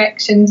social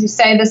interactions. You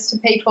say this to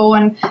people,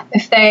 and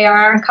if they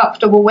are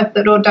uncomfortable with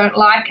it or don't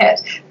like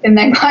it, then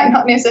they might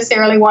not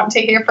necessarily want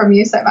to hear from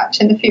you so much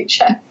in the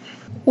future.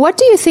 What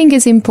do you think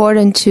is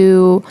important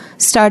to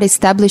start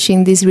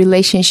establishing this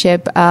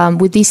relationship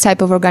with this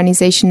type of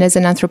organization as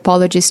an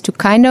anthropologist to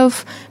kind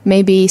of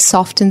maybe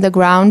soften the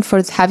ground for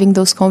having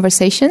those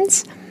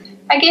conversations?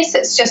 I guess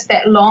it's just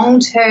that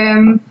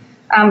long-term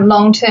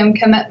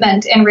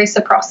commitment and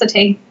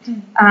reciprocity.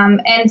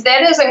 And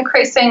that is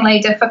increasingly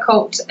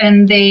difficult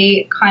in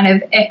the kind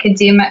of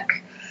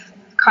academic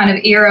kind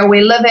of era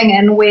we're living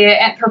in, where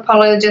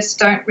anthropologists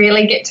don't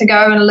really get to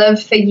go and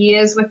live for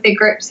years with their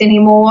groups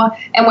anymore.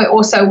 And we're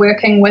also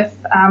working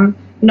with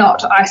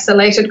not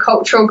isolated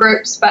cultural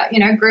groups, but, you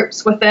know,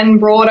 groups within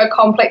broader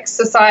complex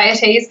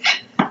societies.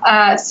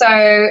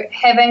 So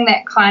having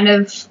that kind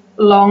of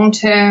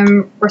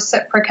long-term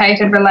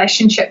reciprocated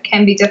relationship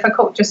can be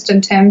difficult just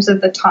in terms of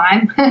the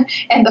time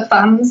and the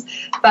funds.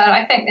 But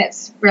I think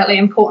that's really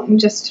important,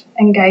 just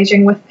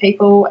engaging with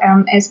people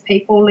as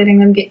people, letting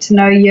them get to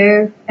know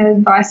you,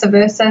 and vice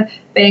versa,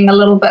 being a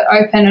little bit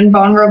open and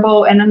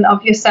vulnerable in and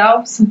of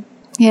yourselves.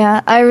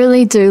 Yeah, I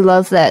really do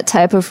love that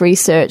type of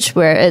research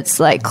where it's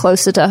like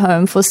closer to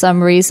home for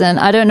some reason.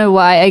 I don't know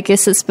why. I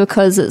guess it's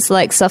because it's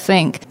like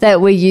something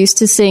that we're used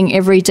to seeing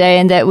every day,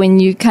 and that when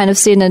you kind of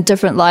see it in a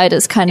different light,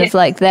 it's kind of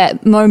like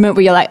that moment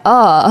where you're like,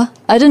 oh,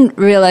 I didn't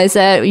realize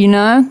that, you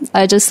know?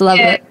 I just love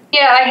it.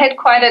 Yeah, I had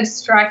quite a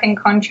striking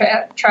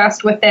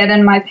contrast with that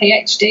in my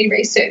PhD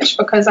research,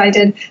 because I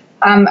did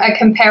a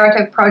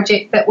comparative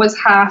project that was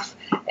half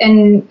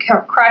in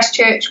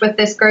Christchurch with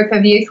this group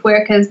of youth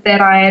workers that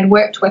I had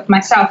worked with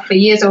myself for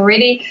years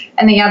already,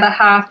 and the other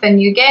half in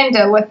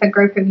Uganda with a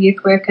group of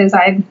youth workers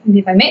I'd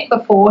never met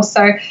before.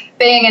 So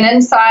being an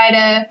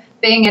insider,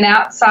 being an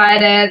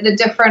outsider,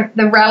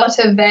 the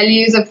relative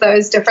values of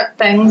those different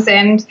things,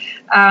 and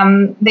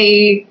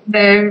the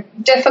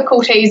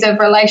difficulties of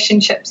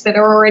relationships that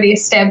are already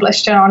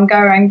established and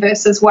ongoing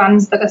versus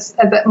ones that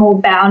are a bit more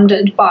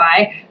bounded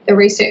by the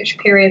research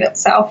period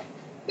itself,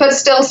 but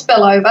still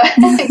spill over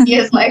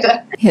years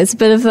later. Yeah, it's a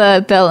bit of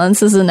a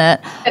balance, isn't it?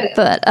 It is.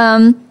 But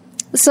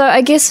so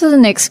I guess for the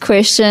next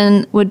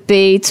question would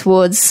be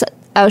towards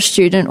our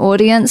student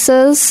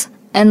audiences,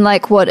 and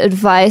like what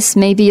advice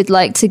maybe you'd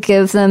like to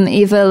give them,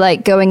 either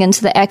like going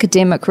into the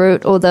academic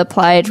route or the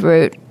applied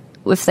route,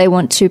 if they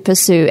want to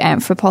pursue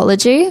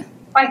anthropology.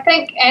 I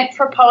think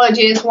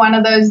anthropology is one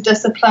of those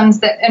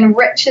disciplines that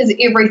enriches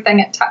everything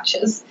it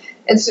touches.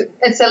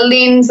 it's a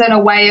lens and a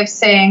way of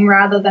seeing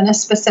rather than a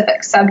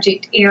specific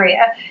subject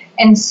area.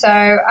 And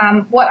so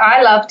what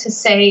I love to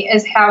see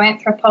is how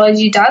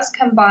anthropology does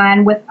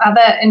combine with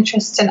other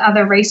interests and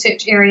other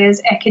research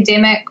areas,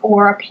 academic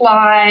or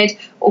applied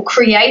or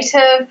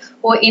creative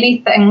or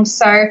anything.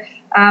 So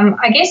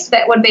I guess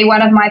that would be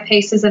one of my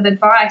pieces of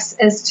advice,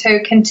 is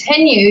to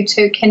continue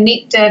to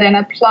connect it and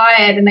apply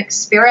it and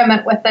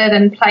experiment with it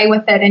and play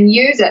with it and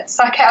use it,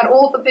 suck out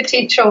all the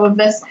potential of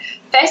this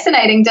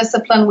fascinating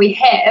discipline we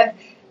have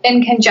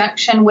in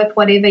conjunction with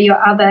whatever your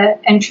other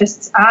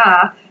interests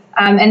are.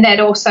 And that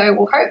also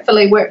will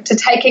hopefully work to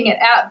taking it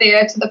out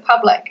there to the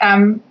public.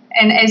 And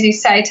as you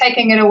say,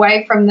 taking it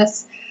away from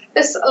this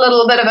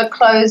little bit of a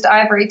closed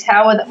ivory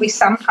tower that we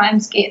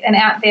sometimes get, and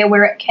out there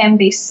where it can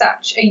be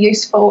such a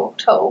useful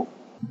tool.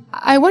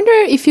 I wonder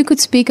if you could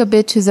speak a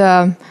bit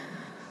to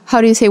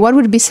what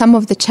would be some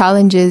of the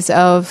challenges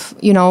of,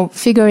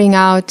 figuring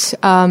out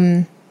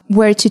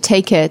where to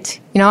take it?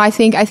 I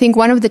think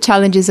one of the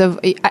challenges of...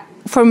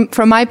 From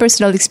my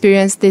personal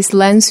experience, this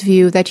lens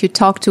view that you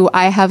talk to,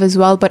 I have as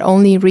well, but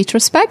only in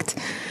retrospect.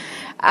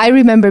 I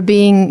remember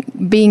being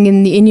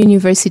in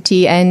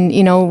university and,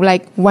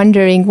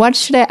 wondering, what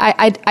should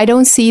I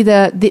don't see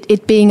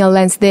it being a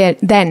lens there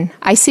then.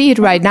 I see it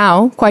right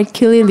now, quite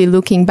clearly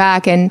looking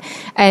back, and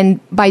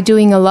by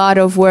doing a lot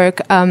of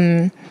work,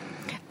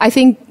 I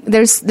think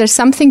there's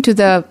something to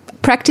the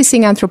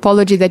practicing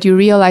anthropology that you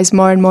realize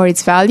more and more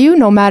its value,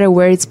 no matter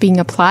where it's being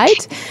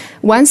applied.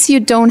 Once you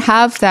don't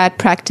have that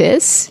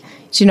practice,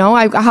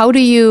 how do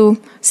you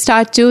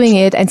start doing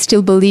it and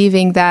still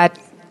believing that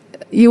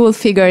you will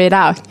figure it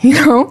out,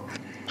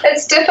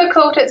 It's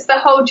difficult. It's the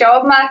whole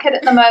job market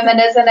at the moment,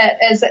 isn't it?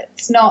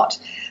 It's not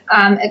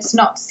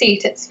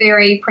set. It's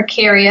very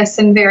precarious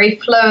and very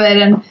fluid,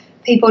 and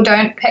people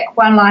don't pick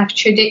one life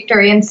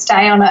trajectory and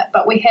stay on it.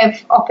 But we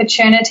have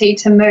opportunity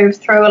to move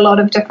through a lot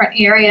of different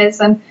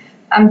areas, and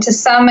to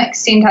some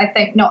extent, I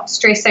think not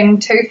stressing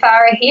too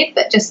far ahead,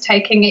 but just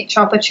taking each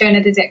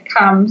opportunity as it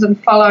comes and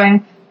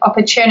following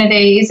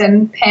opportunities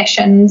and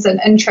passions and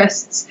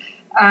interests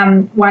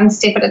one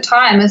step at a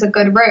time is a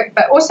good route,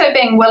 but also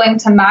being willing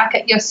to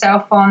market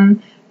yourself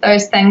on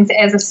those things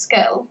as a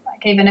skill.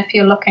 Like even if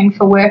you're looking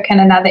for work in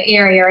another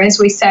area, as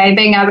we say,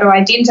 being able to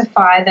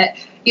identify that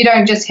you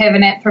don't just have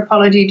an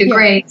anthropology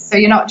degree, so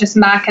you're not just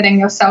marketing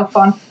yourself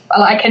on,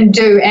 well, I can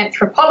do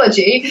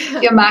anthropology.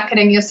 You're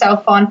marketing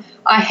yourself on,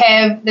 I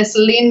have this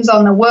lens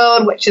on the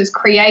world which is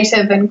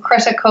creative and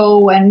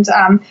critical, and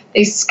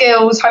these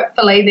skills,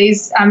 hopefully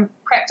these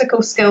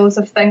practical skills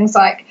of things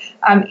like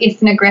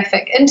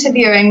ethnographic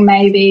interviewing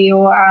maybe,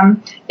 or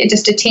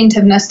just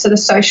attentiveness to the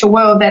social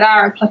world that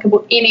are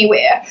applicable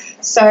anywhere.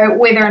 So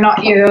whether or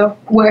not you're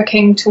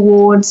working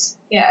towards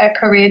a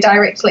career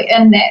directly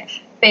in that,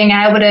 being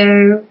able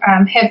to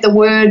have the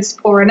words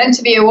for an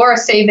interview or a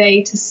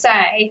CV to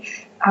say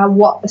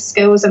what the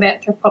skills of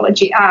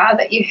anthropology are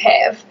that you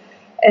have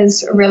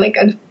is a really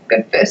good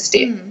first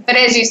step. But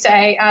as you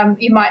say,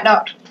 you might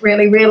not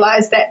really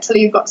realise that till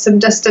you've got some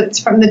distance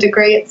from the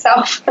degree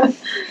itself.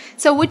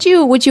 So would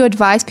you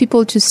advise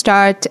people to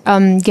start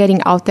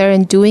getting out there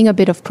and doing a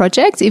bit of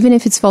projects, even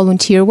if it's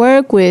volunteer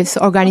work with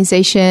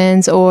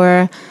organizations,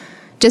 or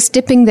just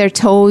dipping their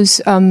toes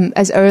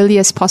as early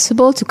as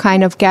possible to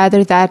kind of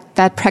gather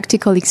that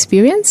practical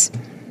experience?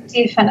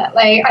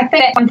 Definitely. I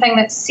think one thing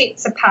that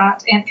sets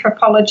apart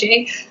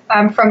anthropology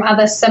from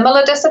other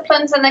similar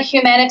disciplines in the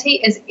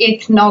humanity is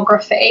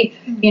ethnography.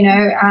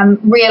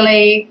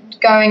 Really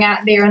going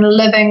out there and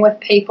living with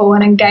people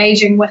and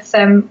engaging with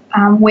them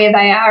where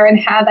they are and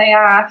how they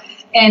are.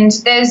 And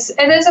there's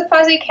a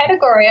fuzzy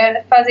category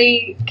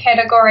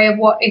of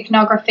what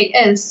ethnography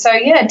is. So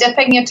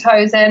dipping your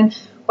toes in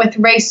with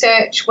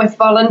research, with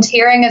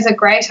volunteering is a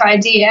great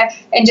idea.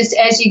 And just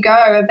as you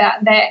go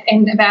about that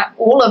and about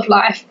all of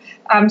life,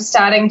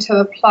 starting to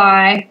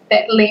apply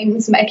that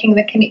lens, making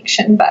the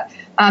connection. But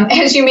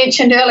as you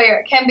mentioned earlier,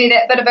 it can be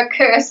that bit of a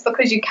curse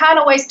because you can't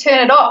always turn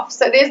it off.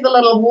 So there's the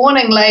little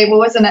warning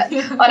label, isn't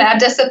it, on our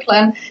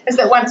discipline, is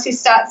that once you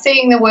start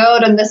seeing the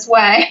world in this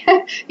way,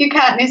 you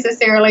can't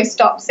necessarily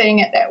stop seeing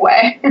it that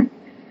way.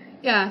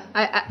 Yeah,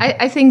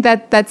 I think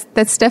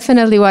that's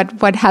definitely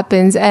what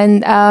happens.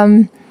 And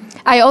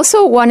I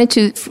also wanted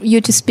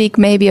you to speak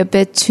maybe a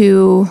bit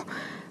to...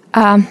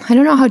 I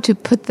don't know how to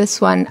put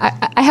this one.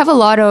 I have a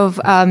lot of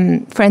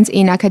friends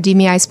in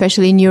academia,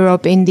 especially in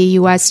Europe, in the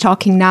US,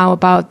 talking now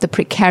about the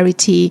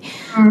precarity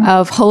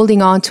of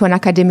holding on to an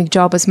academic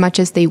job as much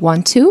as they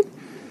want to.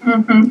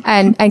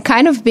 And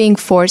kind of being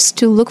forced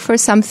to look for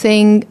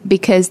something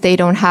because they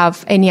don't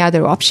have any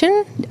other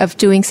option of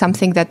doing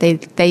something that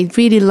they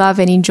really love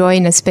and enjoy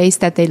in a space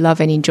that they love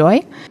and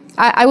enjoy.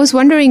 I was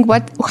wondering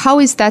how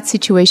is that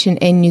situation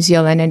in New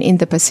Zealand and in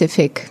the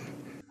Pacific?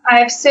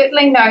 I've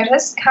certainly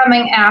noticed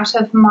coming out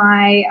of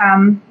my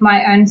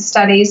own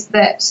studies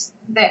that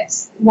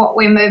that's what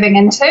we're moving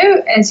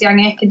into as young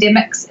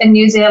academics in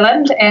New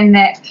Zealand, and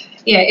that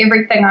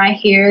everything I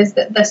hear is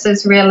that this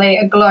is really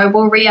a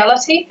global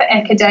reality for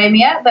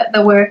academia, that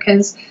the work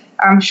is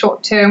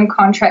short-term,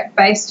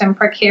 contract-based and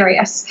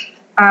precarious.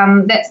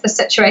 that's the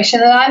situation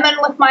that I'm in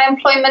with my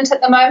employment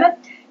at the moment.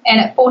 And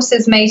it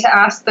forces me to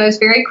ask those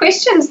very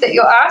questions that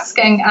you're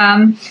asking,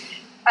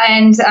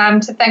 and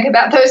to think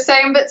about those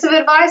same bits of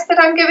advice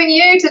that I'm giving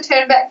you, to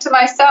turn back to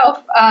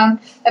myself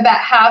about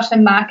how to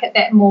market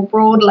that more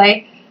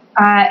broadly.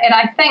 And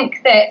I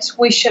think that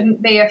we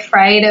shouldn't be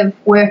afraid of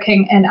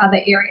working in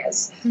other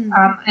areas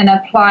and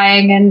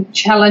applying and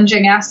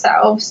challenging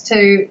ourselves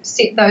to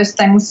set those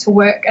things to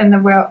work in the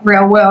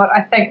real world.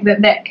 I think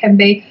that can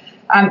be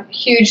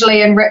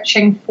hugely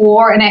enriching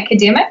for an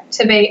academic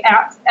to be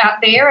out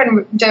there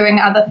and doing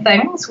other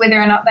things, whether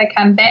or not they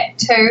come back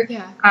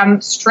to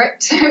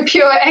strict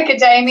pure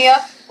academia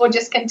or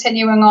just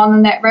continuing on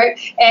in that route.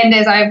 And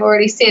as I've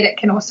already said, it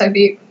can also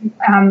be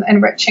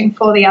enriching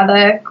for the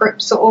other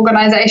groups or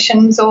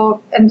organisations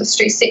or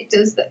industry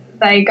sectors that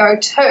they go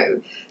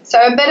to. So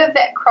a bit of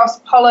that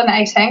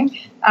cross-pollinating,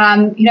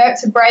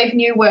 it's a brave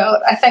new world.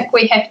 I think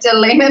we have to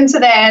lean into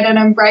that and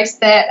embrace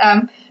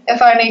that, if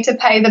only to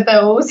pay the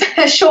bills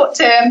short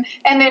term,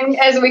 and then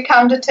as we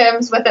come to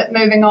terms with it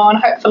moving on,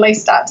 hopefully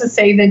start to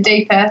see the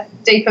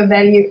deeper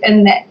value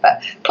in that.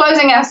 But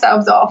closing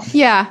ourselves off,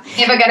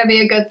 never going to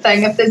be a good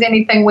thing. If there's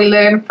anything we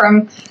learn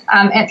from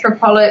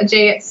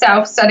anthropology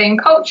itself, studying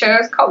culture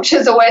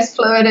is always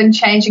fluid and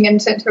changing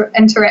and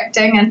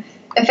interacting. And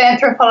if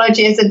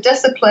anthropology as a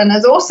discipline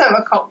is also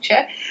a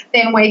culture,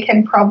 then we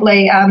can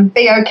probably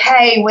be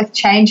okay with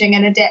changing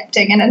and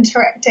adapting and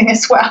interacting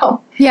as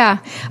well. Yeah.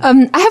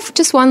 I have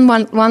just one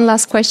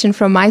last question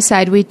from my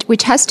side,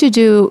 which has to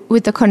do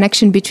with the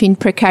connection between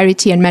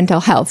precarity and mental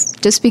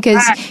health. Just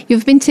because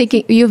you've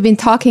been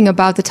talking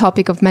about the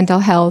topic of mental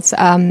health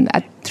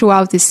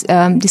throughout this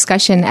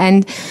discussion,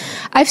 and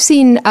I've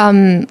seen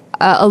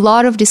a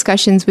lot of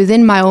discussions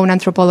within my own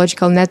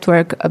anthropological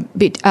network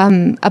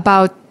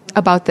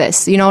about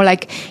this,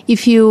 like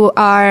if you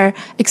are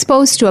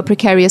exposed to a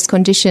precarious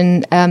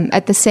condition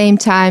at the same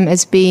time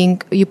as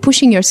you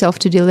pushing yourself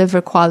to deliver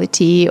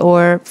quality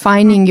or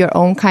finding your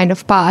own kind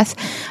of path,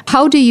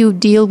 how do you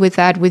deal with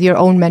that with your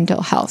own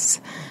mental health?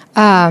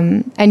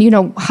 And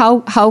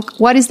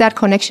what is that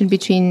connection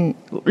between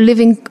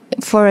living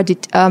for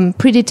a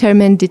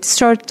predetermined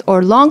short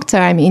or long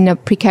term in a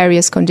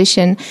precarious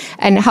condition,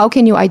 and how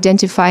can you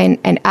identify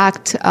and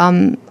act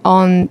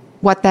on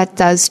what that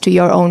does to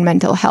your own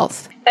mental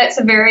health? That's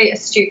a very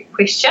astute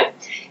question,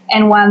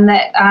 and one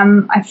that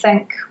I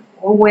think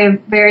we're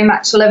very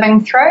much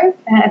living through.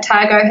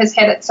 Otago has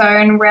had its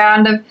own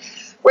round of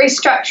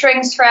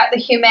restructurings throughout the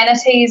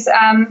humanities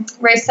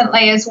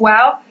recently as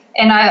well.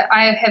 And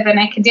I have an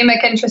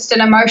academic interest in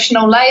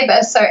emotional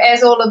labour, so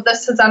as all of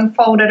this has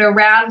unfolded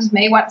around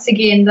me, once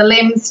again, the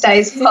lens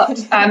stays put,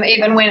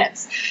 even when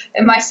it's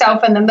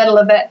myself in the middle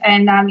of it,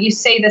 and you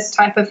see this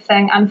type of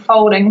thing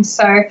unfolding.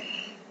 So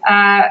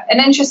an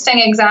interesting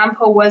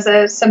example was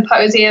a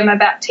symposium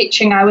about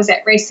teaching I was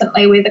at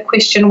recently, where the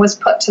question was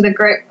put to the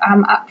group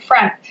up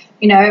front,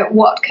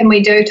 what can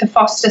we do to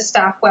foster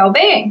staff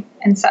well-being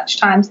in such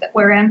times that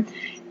we're in?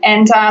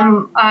 And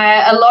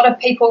a lot of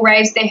people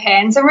raised their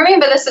hands. And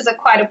remember, this is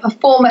quite a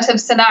performative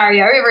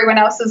scenario. Everyone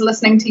else is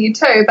listening to you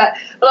too. But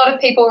a lot of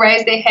people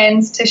raised their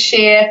hands to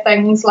share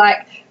things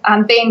like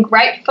being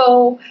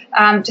grateful,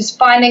 just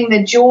finding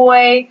the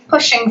joy,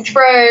 pushing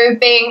through,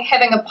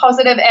 having a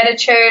positive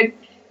attitude.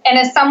 And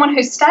as someone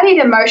who studied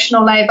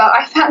emotional labour,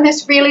 I found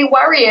this really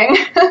worrying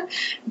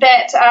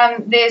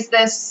that there's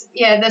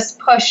this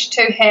push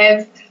to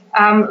have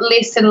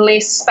less and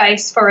less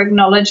space for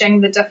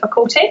acknowledging the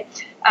difficulty.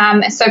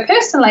 So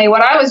personally,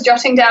 what I was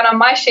jotting down on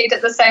my sheet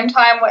at the same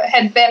time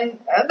had been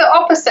the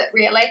opposite,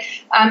 really,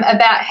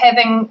 about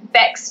having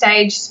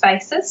backstage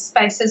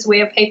spaces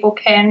where people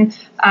can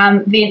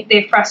vent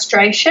their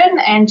frustration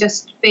and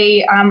just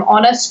be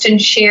honest and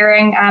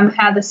sharing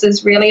how this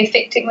is really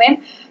affecting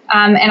them.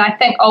 And I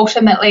think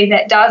ultimately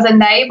that does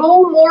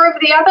enable more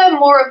of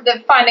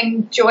the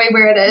finding joy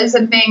where it is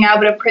and being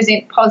able to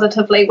present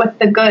positively with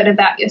the good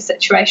about your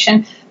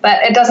situation.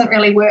 But it doesn't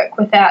really work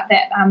without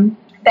that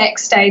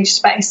backstage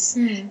space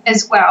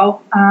as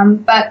well.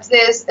 But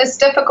it's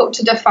difficult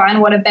to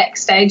define what a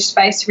backstage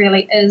space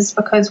really is,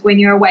 because when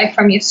you're away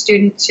from your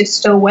students, you're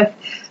still with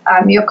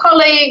your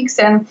colleagues,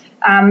 and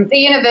the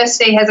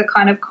university has a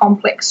kind of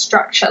complex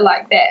structure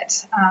like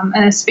that,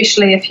 and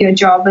especially if your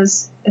job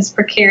is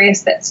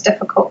precarious, that's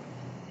difficult.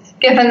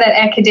 Given that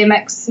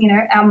academics,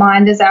 our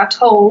mind is our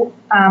tool,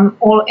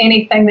 or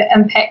anything that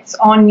impacts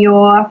on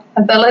your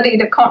ability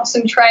to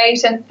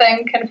concentrate and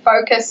think and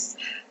focus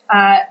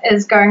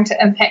is going to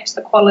impact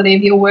the quality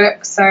of your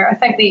work. So I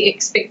think the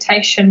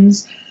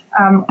expectations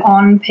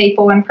on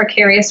people in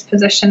precarious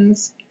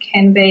positions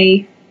can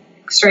be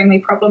extremely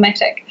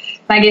problematic.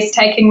 And I guess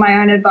taking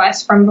my own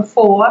advice from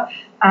before,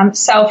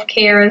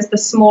 self-care is the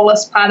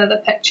smallest part of the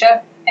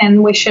picture,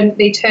 and we shouldn't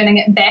be turning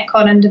it back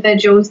on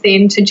individuals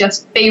then to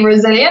just be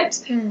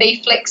resilient,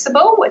 be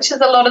flexible, which is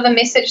a lot of the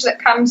message that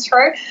comes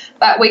through.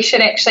 But we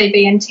should actually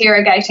be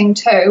interrogating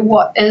too,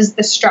 what is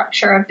the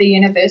structure of the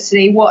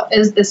university? What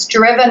is this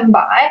driven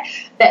by,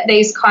 that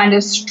these kind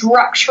of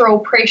structural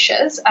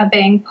pressures are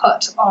being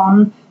put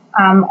on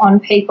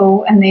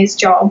people in these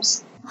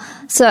jobs?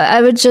 So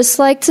I would just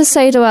like to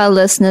say to our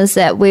listeners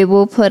that we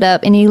will put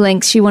up any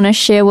links you want to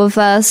share with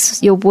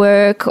us, your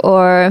work,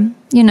 or,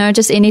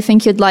 just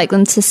anything you'd like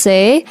them to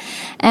see.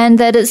 And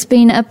that it's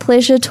been a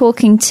pleasure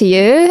talking to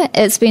you.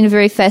 It's been a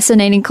very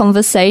fascinating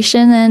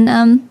conversation.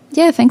 And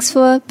thanks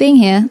for being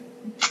here.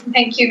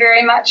 Thank you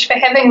very much for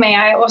having me.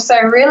 I also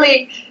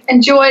really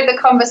enjoyed the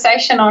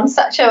conversation on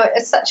such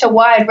a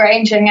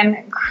wide-ranging and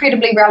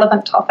incredibly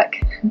relevant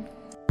topic.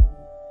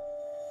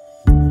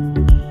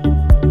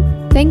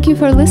 Thank you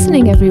for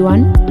listening,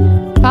 everyone.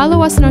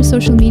 Follow us on our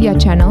social media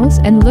channels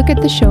and look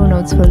at the show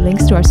notes for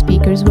links to our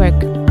speakers' work.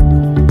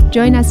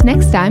 Join us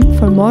next time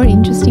for more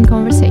interesting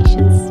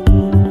conversations.